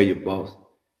thing to tell you, boss.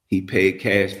 He paid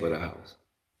cash for the house.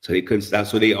 So they couldn't stop.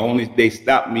 So they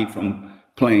stopped me from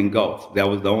playing golf. That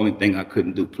was the only thing I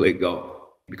couldn't do, play golf.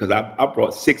 Because I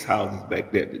brought 6 houses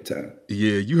back there at the time.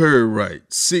 Yeah, you heard right.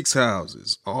 6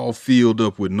 houses, all filled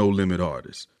up with No Limit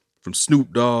artists. From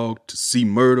Snoop Dogg to C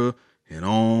Murder and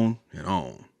on and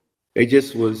on. They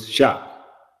just was shocked.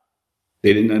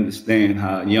 They didn't understand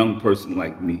how a young person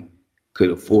like me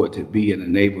could afford to be in a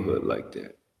neighborhood like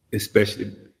that,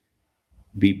 especially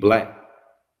be black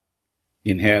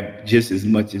and have just as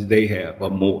much as they have or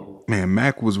more. Man,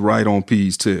 Mac was right on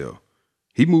P's tail.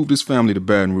 He moved his family to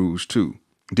Baton Rouge too.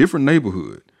 Different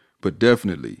neighborhood, but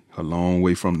definitely a long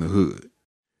way from the hood.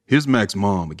 Here's Mac's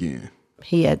mom again.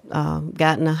 He had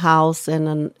gotten a house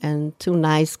and 2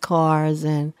 nice cars,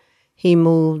 and he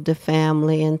moved the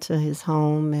family into his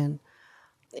home, and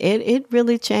it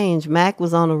really changed. Mac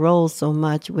was on the road so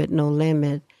much with No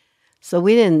Limit, so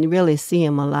we didn't really see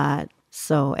him a lot.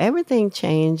 So everything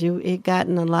changed. It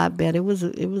gotten a lot better. It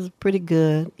was pretty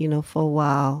good, for a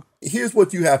while. Here's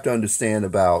what you have to understand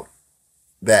about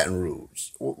Baton Rouge,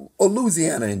 or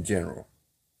Louisiana in general.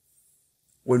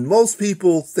 When most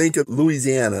people think of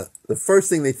Louisiana, the first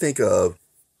thing they think of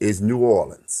is New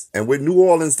Orleans. And with New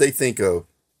Orleans, they think of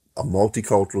a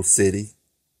multicultural city.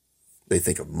 They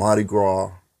think of Mardi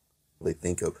Gras. They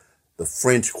think of the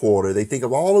French Quarter. They think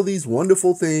of all of these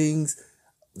wonderful things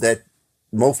that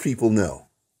most people know.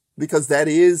 Because that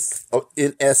is,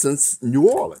 in essence, New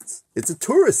Orleans. It's a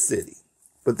tourist city.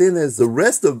 But then there's the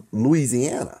rest of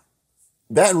Louisiana.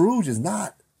 Baton Rouge is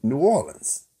not New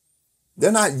Orleans.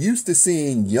 They're not used to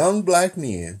seeing young black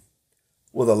men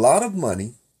with a lot of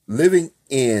money living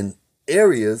in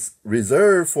areas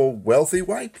reserved for wealthy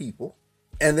white people,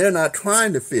 and they're not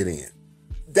trying to fit in.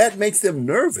 That makes them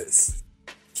nervous.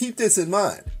 Keep this in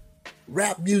mind.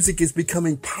 Rap music is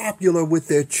becoming popular with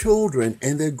their children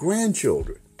and their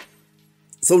grandchildren.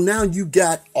 So now you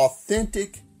got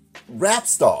authentic rap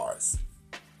stars,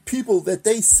 people that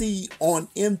they see on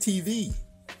MTV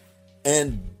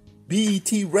and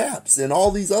BET Raps and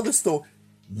all these other stores,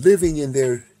 living in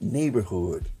their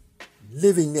neighborhood,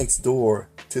 living next door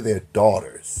to their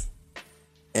daughters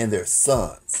and their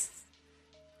sons.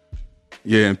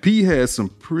 Yeah, and P had some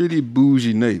pretty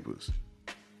bougie neighbors.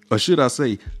 Or should I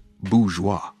say,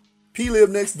 bourgeois. P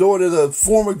lived next door to the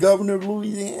former governor of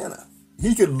Louisiana.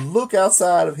 He could look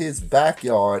outside of his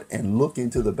backyard and look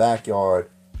into the backyard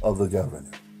of the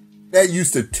governor. That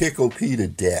used to tickle P to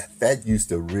death. That used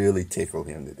to really tickle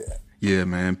him to death. Yeah,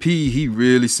 man, P, he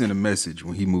really sent a message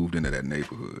when he moved into that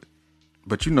neighborhood.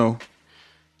 But you know,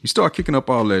 you start kicking up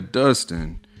all that dust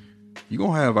and you're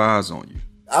going to have eyes on you.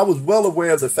 I was well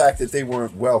aware of the fact that they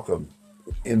weren't welcome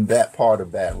in that part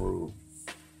of Baton Rouge.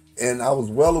 And I was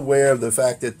well aware of the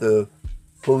fact that the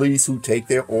police who take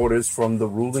their orders from the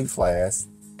ruling class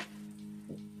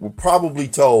were probably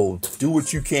told, do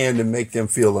what you can to make them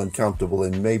feel uncomfortable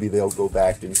and maybe they'll go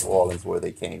back to New Orleans where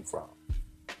they came from.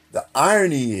 The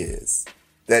irony is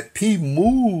that P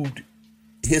moved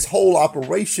his whole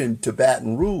operation to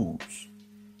Baton Rouge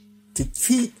to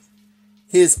keep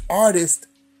his artist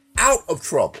out of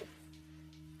trouble.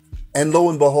 And lo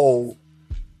and behold,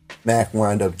 Mac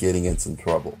wound up getting in some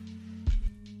trouble.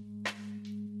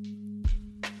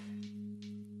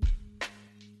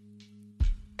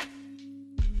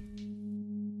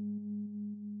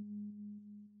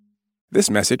 This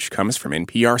message comes from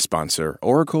NPR sponsor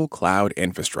Oracle Cloud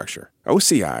Infrastructure.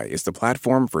 OCI is the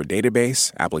platform for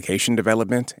database, application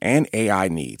development, and AI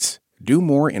needs. Do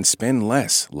more and spend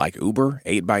less, like Uber,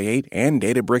 8x8, and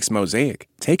Databricks Mosaic.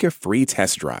 Take a free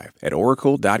test drive at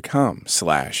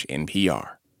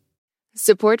oracle.com/NPR.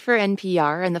 Support for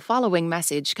NPR and the following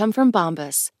message come from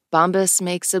Bombas. Bombas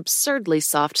makes absurdly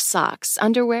soft socks,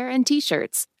 underwear, and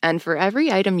T-shirts. And for every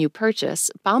item you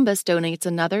purchase, Bombas donates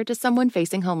another to someone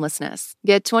facing homelessness.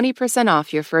 Get 20%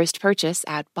 off your first purchase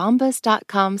at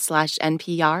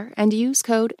bombas.com/NPR and use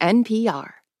code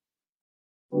NPR.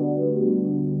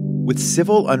 With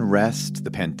civil unrest,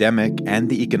 the pandemic, and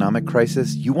the economic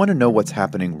crisis, you want to know what's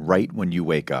happening right when you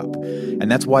wake up.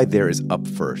 And that's why there is Up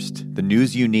First, the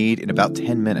news you need in about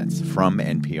 10 minutes from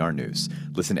NPR News.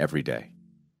 Listen every day.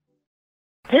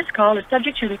 This call is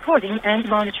subject to recording and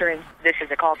monitoring. This is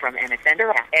a call from an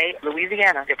offender at a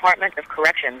Louisiana Department of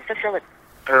Corrections facility.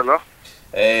 Hello?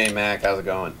 Hey, Mac, how's it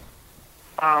going?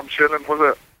 I'm chilling. What's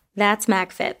up? That's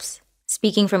Mac Phipps,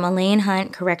 speaking from Elaine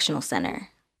Hunt Correctional Center.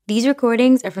 These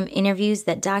recordings are from interviews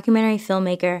that documentary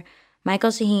filmmaker Michael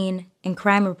Shaheen and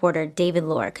crime reporter David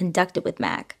Lohr conducted with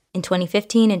Mac in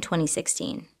 2015 and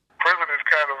 2016. Prison is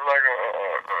kind of like a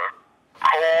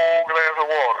cold glass of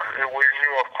water. It wakes you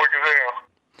up quick as hell.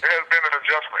 There has been an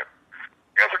adjustment. I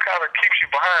guess it kind of keeps you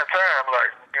behind time,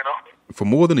 like, you know. For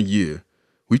more than a year,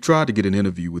 we tried to get an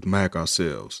interview with Mac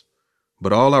ourselves,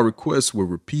 but all our requests were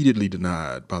repeatedly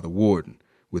denied by the warden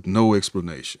with no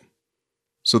explanation.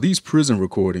 So these prison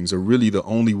recordings are really the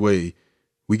only way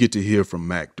we get to hear from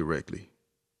Mac directly.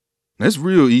 Now, it's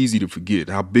real easy to forget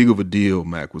how big of a deal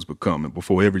Mac was becoming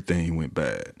before everything went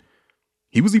bad.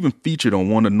 He was even featured on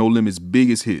one of No Limit's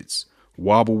biggest hits,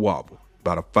 Wobble Wobble,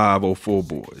 by the 504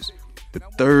 Boys, the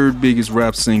third biggest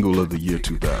rap single of the year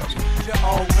 2000. You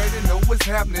already know what's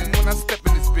happening when I step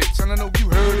in this bitch. And I know you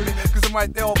heard of it, cause I'm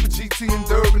right there off of GT and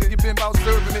Durban. And you been about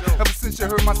serving it. Ever since you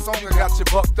heard my song, I got you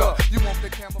bucked up. You want the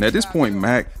camera. Now, at this point,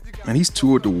 Mac, man, he's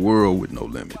toured the world with No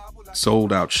Limit,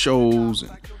 sold out shows,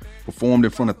 and performed in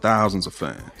front of thousands of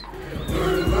fans.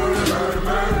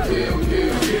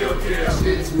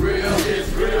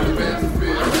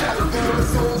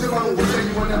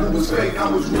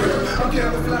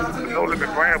 The No Limit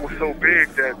brand was so big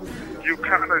that you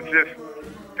kind of just,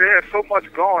 there had so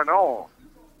much going on.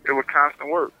 It was constant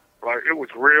work. Like, it was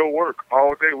real work.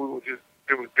 All day we were just,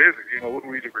 it was busy. You know, we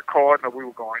were either recording or we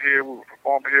were going here, we were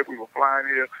performing here, we were flying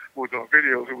here, we were doing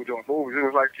videos, we were doing movies. It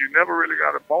was like you never really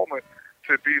got a moment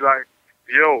to be like,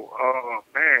 yo,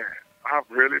 man, I've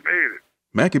really made it.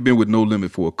 Mac had been with No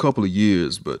Limit for a couple of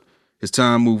years, but as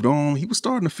time moved on, he was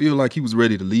starting to feel like he was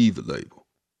ready to leave the label.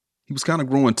 He was kind of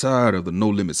growing tired of the No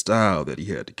Limit style that he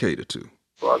had to cater to.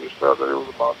 So I just felt that it was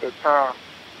about that time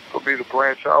for me to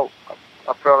branch out.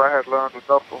 I felt I had learned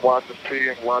enough from watching P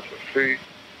and watching C,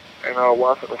 and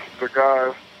watching the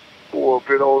guys who were a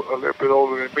little bit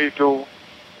older than me do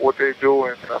what they do,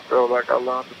 and I felt like I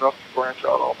learned enough to branch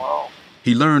out on my own.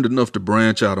 He learned enough to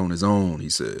branch out on his own, he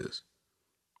says.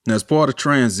 Now, as part of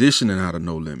transitioning out of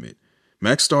No Limit,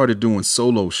 Mac started doing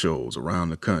solo shows around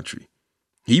the country.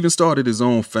 He even started his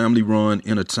own family-run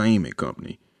entertainment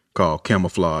company called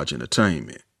Camouflage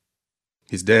Entertainment.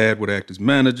 His dad would act as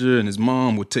manager, and his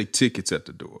mom would take tickets at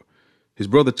the door. His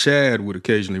brother Chad would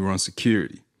occasionally run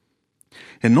security.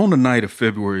 And on the night of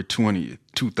February 20th,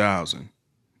 2000,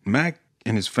 Mac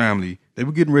and his family, they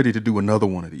were getting ready to do another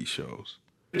one of these shows.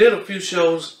 We did a few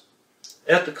shows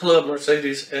at the Club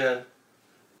Mercedes, and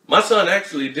my son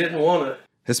actually didn't want to.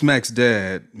 That's Mac's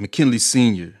dad, McKinley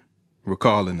Sr.,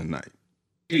 recalling the night.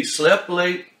 He slept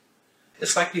late.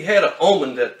 It's like he had an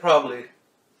omen that probably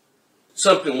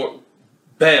something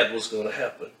bad was going to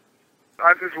happen.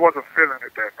 I just wasn't feeling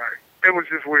it that night. It was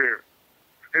just weird.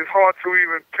 It's hard to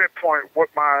even pinpoint what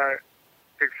my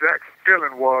exact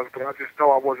feeling was, but I just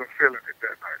know I wasn't feeling it that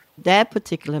night. That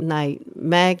particular night,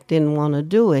 Mac didn't want to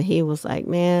do it. He was like,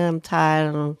 man, I'm tired.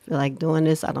 I don't feel like doing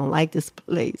this. I don't like this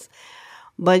place.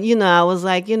 But, I was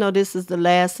like, this is the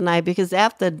last night, because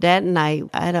after that night,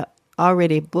 I had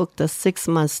already booked a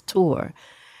 6-month tour.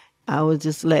 I was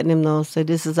just letting him know, so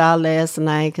this is our last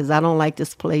night, because I don't like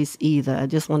this place either. I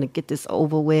just want to get this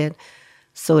over with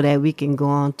so that we can go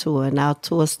on tour. And our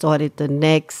tour started the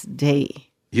next day.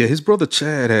 Yeah, his brother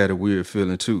Chad had a weird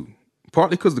feeling too,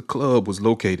 partly because the club was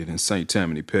located in St.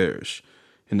 Tammany Parish,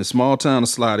 in the small town of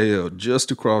Slidell,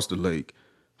 just across the lake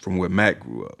from where Mac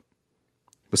grew up.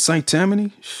 But St.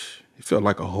 Tammany, it felt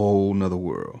like a whole nother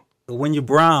world. When you're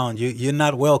brown, you're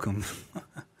not welcome.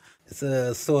 It's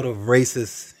a sort of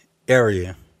racist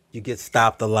area. You get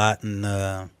stopped a lot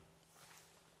and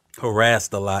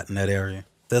harassed a lot in that area.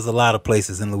 There's a lot of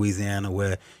places in Louisiana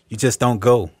where you just don't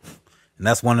go. And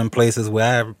that's one of them places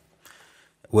where I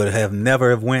would have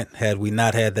never have went had we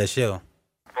not had that show.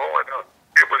 Growing up,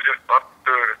 it was just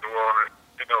understood in New Orleans,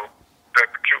 that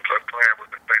the Ku Klux Klan was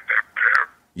the thing that prepared.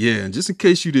 Yeah, and just in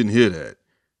case you didn't hear that,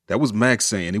 that was Mac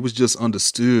saying it was just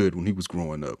understood when he was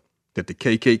growing up that the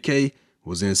KKK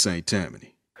was in St.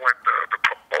 Tammany. When the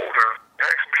promoter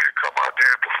asked me to come out there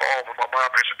and perform, when my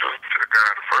mom introduced me to the guy,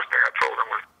 the first thing I told him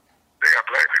was, they got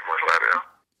black people in Slidell.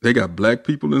 They got black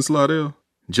people in Slidell?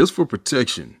 Just for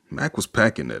protection, Mac was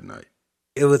packing that night.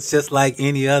 It was just like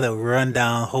any other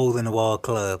rundown hole-in-the-wall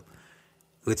club,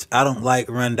 which I don't like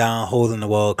rundown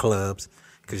hole-in-the-wall clubs,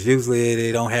 because usually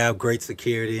they don't have great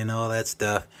security and all that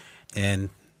stuff. And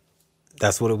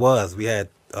that's what it was. We had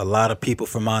a lot of people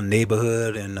from our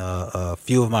neighborhood, and a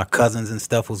few of my cousins and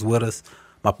stuff was with us.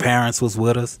 My parents was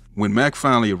with us. When Mac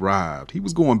finally arrived, he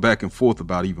was going back and forth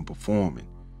about even performing.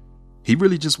 He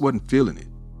really just wasn't feeling it.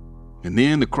 And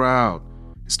then the crowd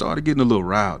started getting a little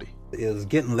rowdy. It was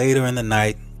getting later in the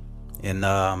night, and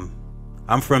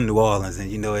I'm from New Orleans,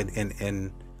 and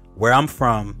and where I'm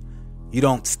from, you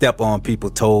don't step on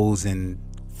people's toes and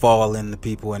fall into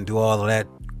people and do all of that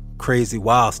crazy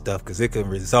wild stuff, because it can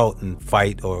result in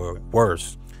fight or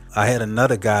worse. I had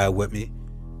another guy with me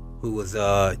who was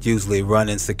usually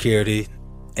running security,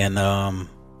 and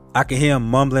I could hear him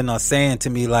mumbling or saying to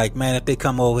me like, man, if they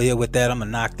come over here with that, I'm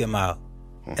gonna knock them out.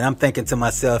 And I'm thinking to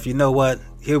myself, you know what?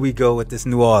 Here we go with this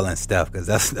New Orleans stuff, because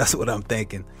that's what I'm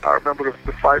thinking. I remember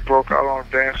the fight broke out on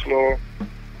the dance floor.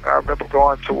 I remember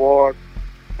going toward,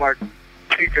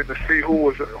 peeking to see who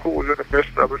was in the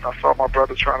midst of it. And I saw my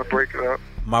brother trying to break it up.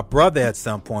 My brother at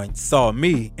some point saw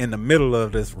me in the middle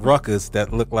of this ruckus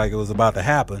that looked like it was about to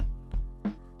happen.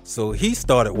 So he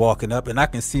started walking up, and I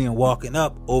can see him walking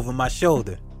up over my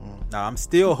shoulder. Now, I'm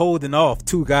still holding off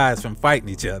two guys from fighting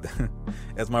each other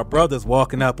as my brother's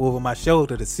walking up over my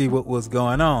shoulder to see what was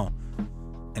going on.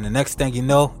 And the next thing you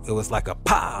know, it was like a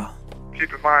pow.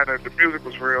 Keep in mind that the music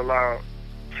was real loud.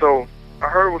 So I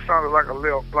heard what sounded like a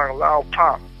loud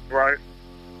pop, right?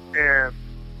 And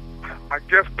I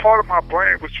guess part of my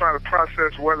brain was trying to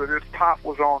process whether this pop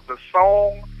was on the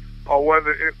song or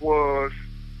whether it was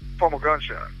from a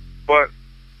gunshot. But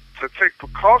to take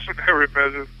precautionary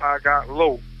measures, I got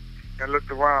low and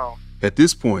looked around. At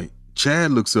this point,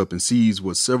 Chad looks up and sees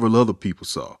what several other people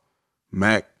saw.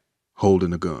 Mac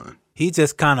holding a gun. He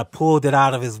just kind of pulled it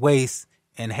out of his waist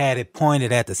and had it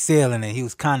pointed at the ceiling, and he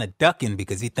was kind of ducking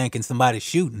because he thinking somebody's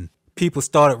shooting. People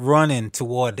started running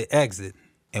toward the exit.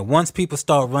 And once people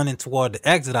started running toward the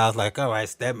exit, I was like, all right,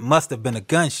 that must have been a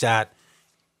gunshot.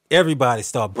 Everybody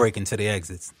started breaking to the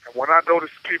exits. And when I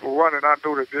noticed people running, I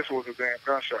knew that this was a damn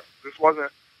gunshot. This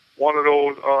wasn't one of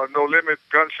those no-limit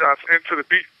gunshots into the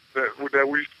beat that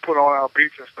we used to put on our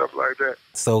beats and stuff like that.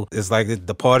 So it's like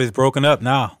the party's broken up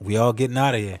now. We all getting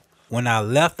out of here. When I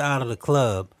left out of the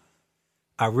club,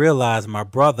 I realized my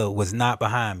brother was not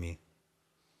behind me,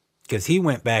 because he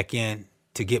went back in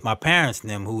to get my parents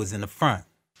and them, who was in the front.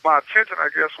 My attention, I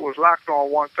guess, was locked on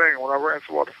one thing. When I ran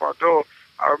toward the front door,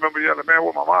 I remember yelling, man,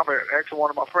 where my mom at? Asking one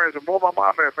of my friends, where my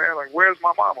mom at, man? Like, where's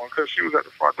my mama? Because she was at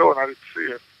the front door and I didn't see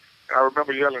her. And I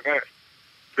remember yelling that.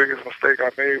 Biggest mistake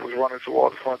I made was running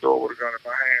toward the front door with a gun in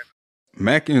my hand.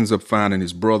 Mac ends up finding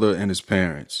his brother and his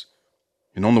parents.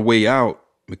 And on the way out,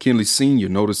 McKinley Sr.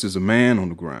 notices a man on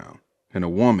the ground and a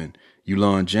woman,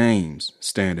 Yulon James,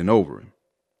 standing over him.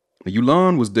 Now,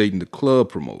 Yulon was dating the club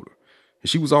promoter, and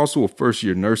she was also a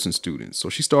first-year nursing student, so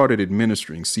she started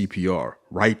administering CPR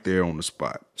right there on the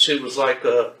spot. She was like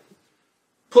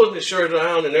pulling his shirt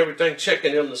down and everything,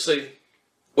 checking him to see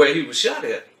where he was shot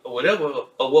at, or whatever,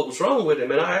 or what was wrong with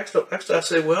him. And I asked her, I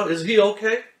said, well, is he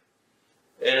okay?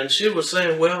 And she was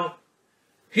saying, well,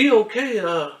 he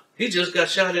okay. He just got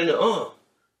shot in the arm.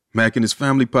 Mac and his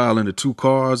family pile into 2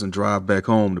 cars and drive back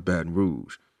home to Baton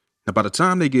Rouge. Now, by the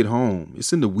time they get home,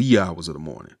 it's in the wee hours of the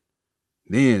morning.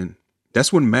 Then,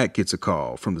 that's when Mac gets a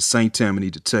call from the St. Tammany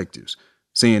detectives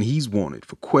saying he's wanted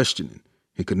for questioning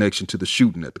in connection to the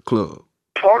shooting at the club.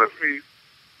 Part of me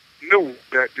knew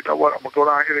that, you know what, I'm going to go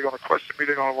down here, they're going to question me,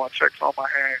 they're going to run checks on my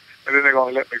hand, and then they're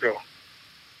going to let me go.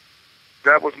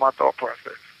 That was my thought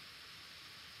process.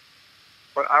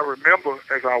 But I remember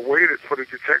as I waited for the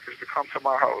detectives to come to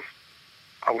my house,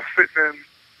 I was sitting in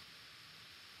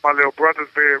my little brother's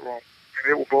bedroom, and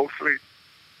they were both asleep.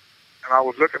 And I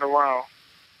was looking around,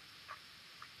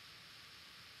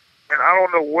 and I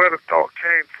don't know where the thought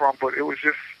came from, but it was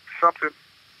just something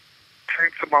came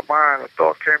to my mind. A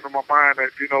thought came to my mind that,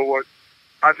 you know what,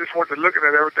 I just went to looking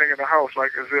at everything in the house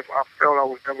like as if I felt I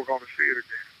was never going to see it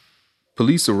again.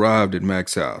 Police arrived at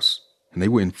Mac's house, and they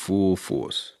were in full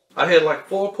force. I had like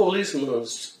 4 policemen,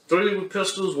 3 with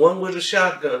pistols, 1 with a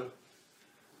shotgun,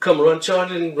 come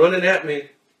running at me,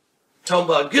 talking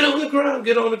about, get on the ground,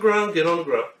 get on the ground, get on the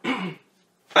ground.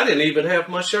 I didn't even have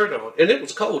my shirt on, and it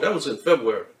was cold. That was in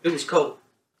February. It was cold.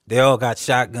 They all got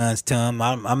shotguns to them.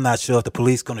 I'm not sure if the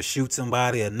police going to shoot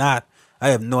somebody or not. I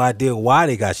have no idea why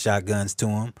they got shotguns to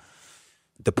them.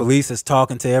 The police is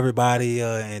talking to everybody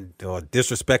or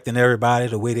disrespecting everybody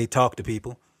the way they talk to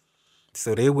people.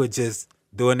 So they were just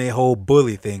doing their whole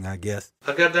bully thing, I guess.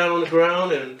 I got down on the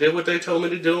ground and did what they told me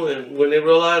to do, and when they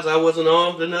realized I wasn't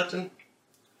armed or nothing,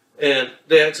 and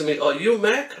they asked me, are you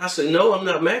Mac? I said, no, I'm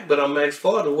not Mac, but I'm Mac's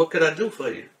father. What could I do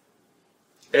for you?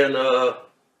 And,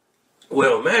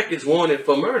 well, Mac is wanted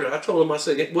for murder. I told him, I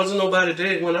said, it wasn't nobody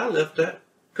dead when I left that,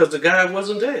 because the guy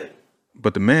wasn't dead.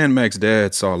 But the man Mac's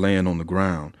dad saw laying on the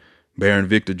ground, Baron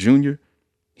Victor Jr.,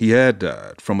 he had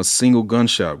died from a single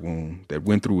gunshot wound that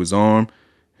went through his arm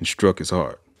and struck his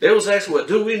heart. They was asking, well,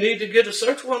 do we need to get a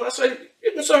search warrant? I said,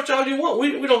 you can search all you want.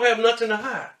 We don't have nothing to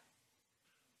hide.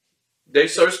 They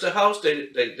searched the house.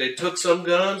 They took some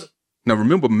guns. Now,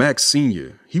 remember, Mac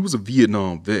Sr., he was a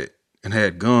Vietnam vet and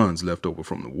had guns left over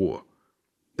from the war.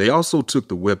 They also took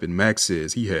the weapon Mac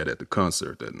says he had at the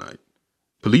concert that night.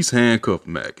 Police handcuffed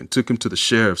Mac and took him to the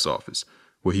sheriff's office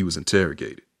where he was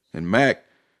interrogated. And Mac,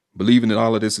 believing that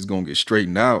all of this is going to get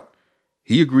straightened out,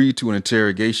 he agreed to an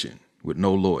interrogation with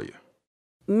no lawyer.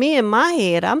 Me in my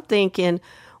head, I'm thinking,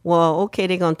 well, okay,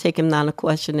 they're going to take him down to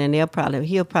question and he'll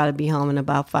probably be home in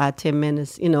about 5-10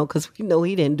 minutes, because we know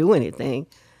he didn't do anything.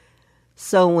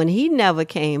 So when he never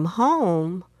came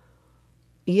home,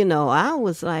 I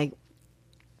was like,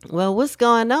 well, what's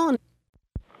going on?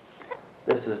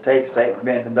 This is a tape statement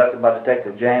being conducted by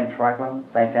Detective James Franklin,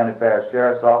 St. Tammany Parish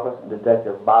Sheriff's Office, and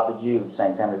Detective Bobby Jude,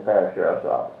 St. Tammany Parish Sheriff's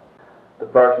Office. The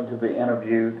person to be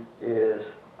interviewed is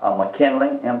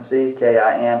McKinley, McKinley,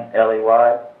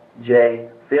 J.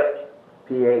 Phipps,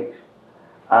 Phipps.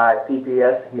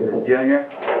 He's a junior.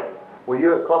 Were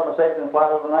you at Club Mercedes in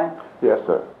Flight overnight? Yes,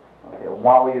 sir. Okay,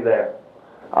 why were you there?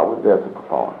 I was there to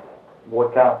perform.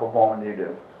 What kind of performing do you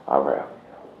do? I rap.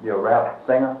 You're a rap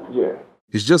singer? Yeah.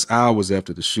 It's just hours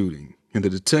after the shooting, and the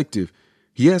detective,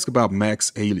 he asked about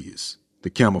Mac's alias, the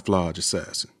Camouflage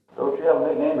assassin. Don't you have a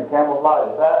nickname, the Camouflage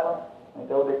assassin? Ain't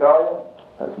that what they call you?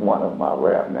 That's one of my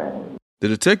rap names. The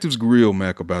detectives grilled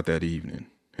Mac about that evening,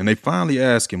 and they finally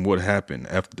asked him what happened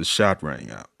after the shot rang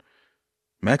out.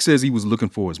 Mac says he was looking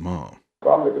for his mom.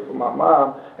 So I'm looking for my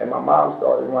mom, and my mom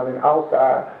started running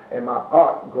outside, and my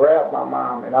aunt grabbed my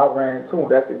mom, and I ran to her.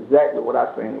 That's exactly what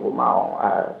I seen with my own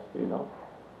eyes,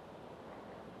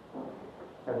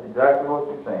 That's exactly what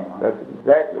you're saying. Huh? That's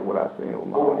exactly what I seen with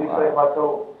my own eyes. What would you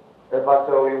say if I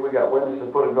told you we got witnesses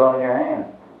to put a gun in your hand?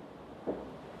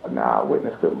 Nah, a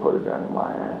witness couldn't put a gun in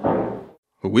my hand.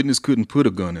 A witness couldn't put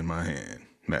a gun in my hand,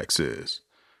 Mac says.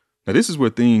 Now, this is where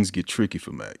things get tricky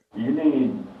for Mac. You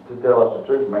need to tell us the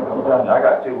truth, man. I'm telling you, I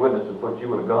got 2 witnesses put you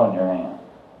with a gun in your hand.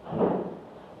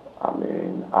 I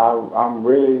mean,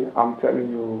 I'm telling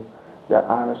you the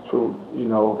honest truth,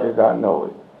 as I know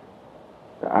it.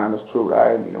 The honest truth.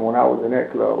 When I was in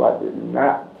that club, I did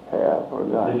not have a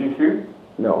gun. Did you shoot?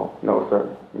 No,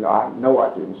 sir. I know I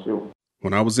didn't shoot.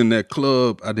 When I was in that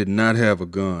club, I did not have a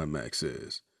gun, Mac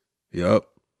says. Yup,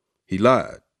 he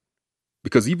lied.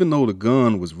 Because even though the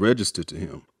gun was registered to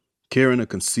him, carrying a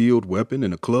concealed weapon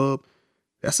in a club,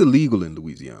 that's illegal in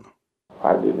Louisiana.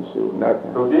 I didn't shoot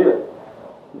nothing. Who did?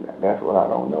 That's what I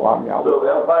don't know. So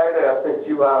everybody there picked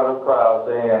you out of the crowd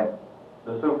saying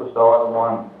the superstar is the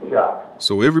one who shot.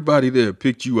 So everybody there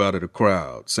picked you out of the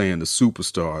crowd saying the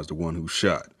superstar is the one who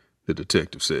shot, the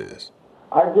detective says.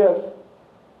 I guess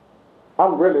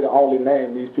I'm really the only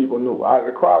name these people knew. Out of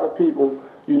the crowd of people,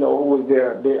 who was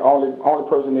there, the only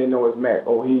person they know is Mac.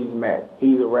 Oh, he's Mac.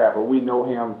 He's a rapper. We know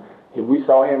him. If we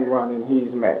saw him running,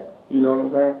 he's Mac. You know what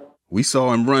I'm saying? We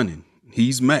saw him running.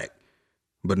 He's Mac.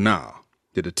 But nah,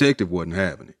 the detective wasn't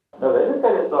having it. No, they didn't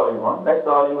say they saw you running. They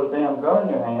saw you with a damn gun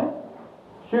in your hand,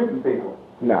 shooting people.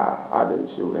 Nah, I didn't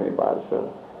shoot anybody, sir.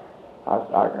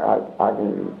 I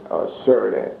can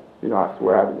assure that. I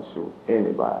swear I didn't shoot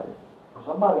anybody.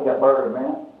 Somebody got murdered,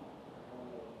 man.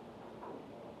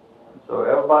 So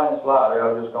everybody in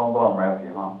Slidell is just gonna bum rap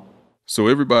you, huh? So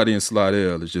everybody in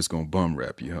Slidell is just gonna bum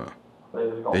rap you, huh?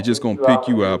 They just gonna pick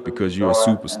you out because you're a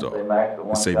superstar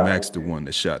and say Mac's the one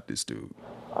that shot this dude.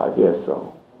 I guess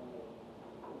so.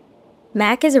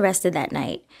 Mac is arrested that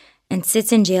night and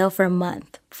sits in jail for a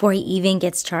month before he even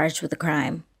gets charged with a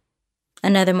crime.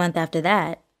 Another month after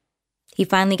that, he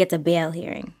finally gets a bail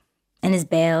hearing, and his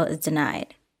bail is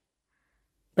denied.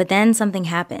 But then something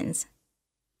happens.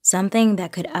 Something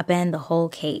that could upend the whole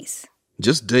case.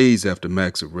 Just days after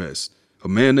Mac's arrest, a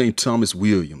man named Thomas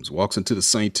Williams walks into the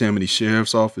St. Tammany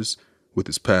Sheriff's Office with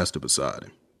his pastor beside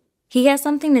him. He has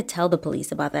something to tell the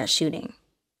police about that shooting.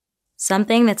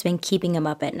 Something that's been keeping him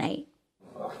up at night.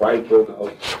 A fight broke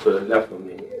out to the left of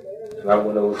me, and I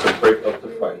went over to break up the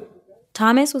fight.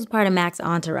 Thomas was part of Mac's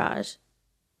entourage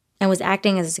and was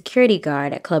acting as a security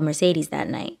guard at Club Mercedes that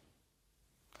night.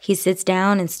 He sits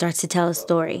down and starts to tell his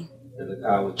story. And the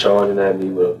guy was charging at me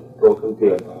with a broken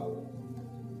beer bottle,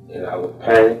 and I was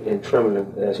panicked and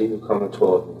trembling as he was coming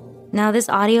toward me. Now, this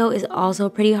audio is also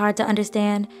pretty hard to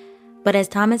understand, but as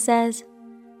Thomas says,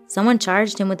 someone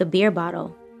charged him with a beer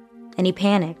bottle, and he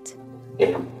panicked.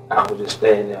 And I was just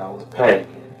standing there, I was panicking.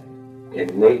 And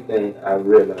the next thing I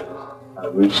realized, I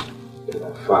reached and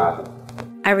I fired.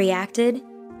 I reacted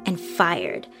and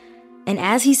fired. And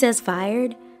as he says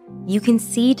fired, you can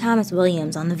see Thomas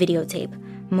Williams on the videotape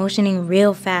motioning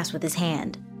real fast with his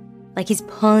hand, like he's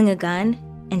pulling a gun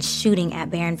and shooting at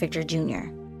Baron Victor Jr.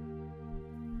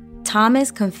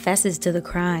 Thomas confesses to the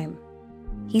crime.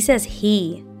 He says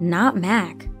he, not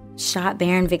Mac, shot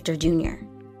Baron Victor Jr.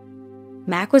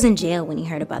 Mac was in jail when he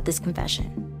heard about this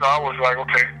confession. I was like,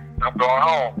 okay, I'm going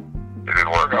home. It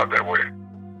didn't work out that way.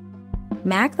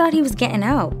 Mac thought he was getting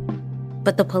out,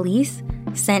 but the police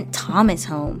sent Thomas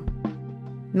home.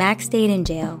 Mac stayed in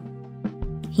jail.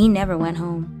 He never went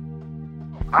home.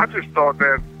 I just thought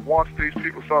that once these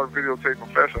people saw the videotape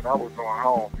confession, I was going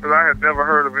home. Because I had never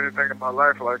heard of anything in my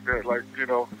life like that. Like,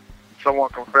 someone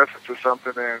confessing to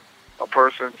something and a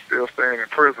person still staying in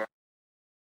prison.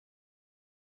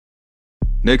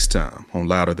 Next time on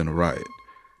Louder Than a Riot,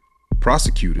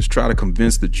 prosecutors try to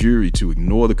convince the jury to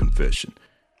ignore the confession,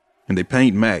 and they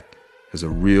paint Mac as a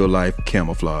real-life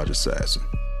camouflage assassin.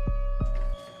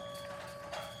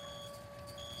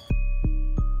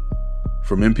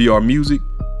 From NPR Music,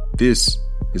 this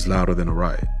is Louder Than a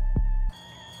Riot.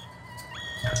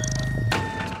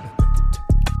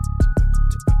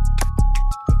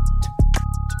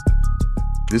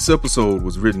 This episode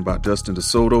was written by Dustin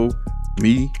DeSoto,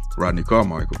 me, Rodney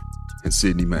Carmichael, and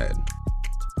Sydney Madden.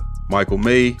 Michael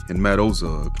May and Matt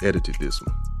Ozug edited this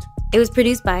one. It was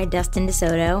produced by Dustin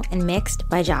DeSoto and mixed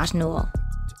by Josh Newell,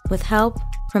 with help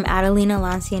from Adelina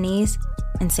Lancianese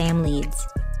and Sam Leeds.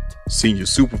 Senior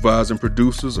supervising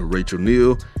producers are Rachel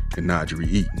Neal and Nadjeri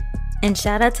Eaton. And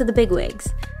shout out to the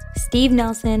bigwigs, Steve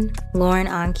Nelson, Lauren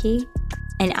Anke,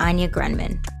 and Anya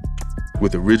Grunman.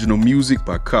 With original music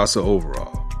by Casa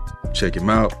Overall. Check him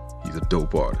out, he's a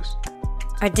dope artist.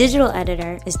 Our digital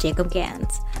editor is Jacob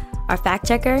Gans. Our fact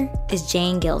checker is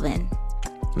Jane Gilvin.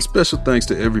 And special thanks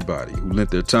to everybody who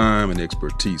lent their time and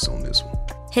expertise on this one.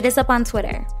 Hit us up on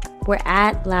Twitter. We're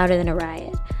at Louder Than a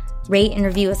Riot. Rate and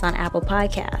review us on Apple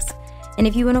Podcasts. And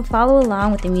if you want to follow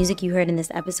along with the music you heard in this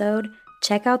episode,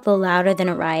 check out the Louder Than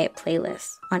a Riot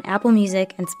playlist on Apple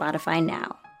Music and Spotify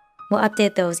now. We'll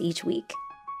update those each week.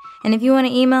 And if you want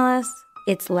to email us,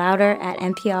 it's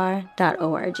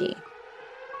louder@npr.org.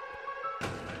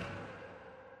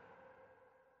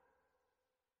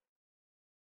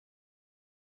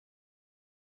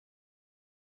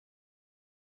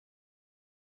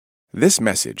 This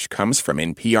message comes from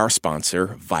NPR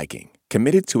sponsor Viking,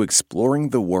 committed to exploring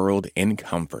the world in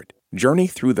comfort. Journey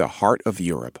through the heart of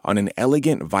Europe on an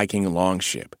elegant Viking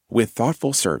longship with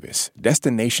thoughtful service,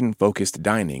 destination-focused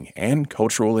dining, and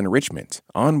cultural enrichment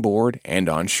on board and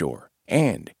on shore.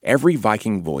 And every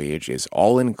Viking voyage is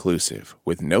all-inclusive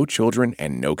with no children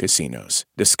and no casinos.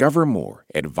 Discover more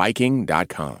at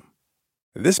Viking.com.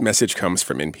 This message comes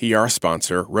from NPR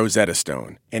sponsor Rosetta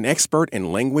Stone, an expert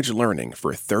in language learning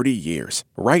for 30 years.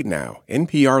 Right now,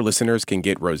 NPR listeners can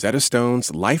get Rosetta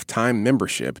Stone's lifetime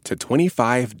membership to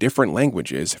 25 different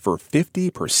languages for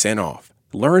 50% off.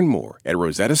 Learn more at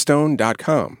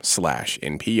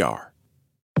rosettastone.com/NPR.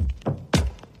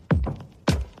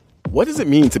 What does it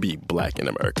mean to be Black in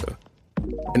America?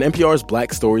 In NPR's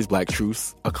Black Stories, Black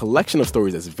Truths, a collection of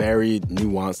stories as varied,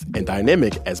 nuanced, and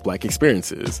dynamic as Black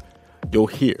experiences, you'll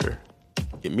hear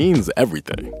it means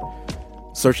everything.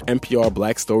 Search NPR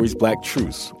Black Stories, Black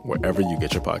Truths wherever you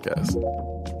get your podcasts.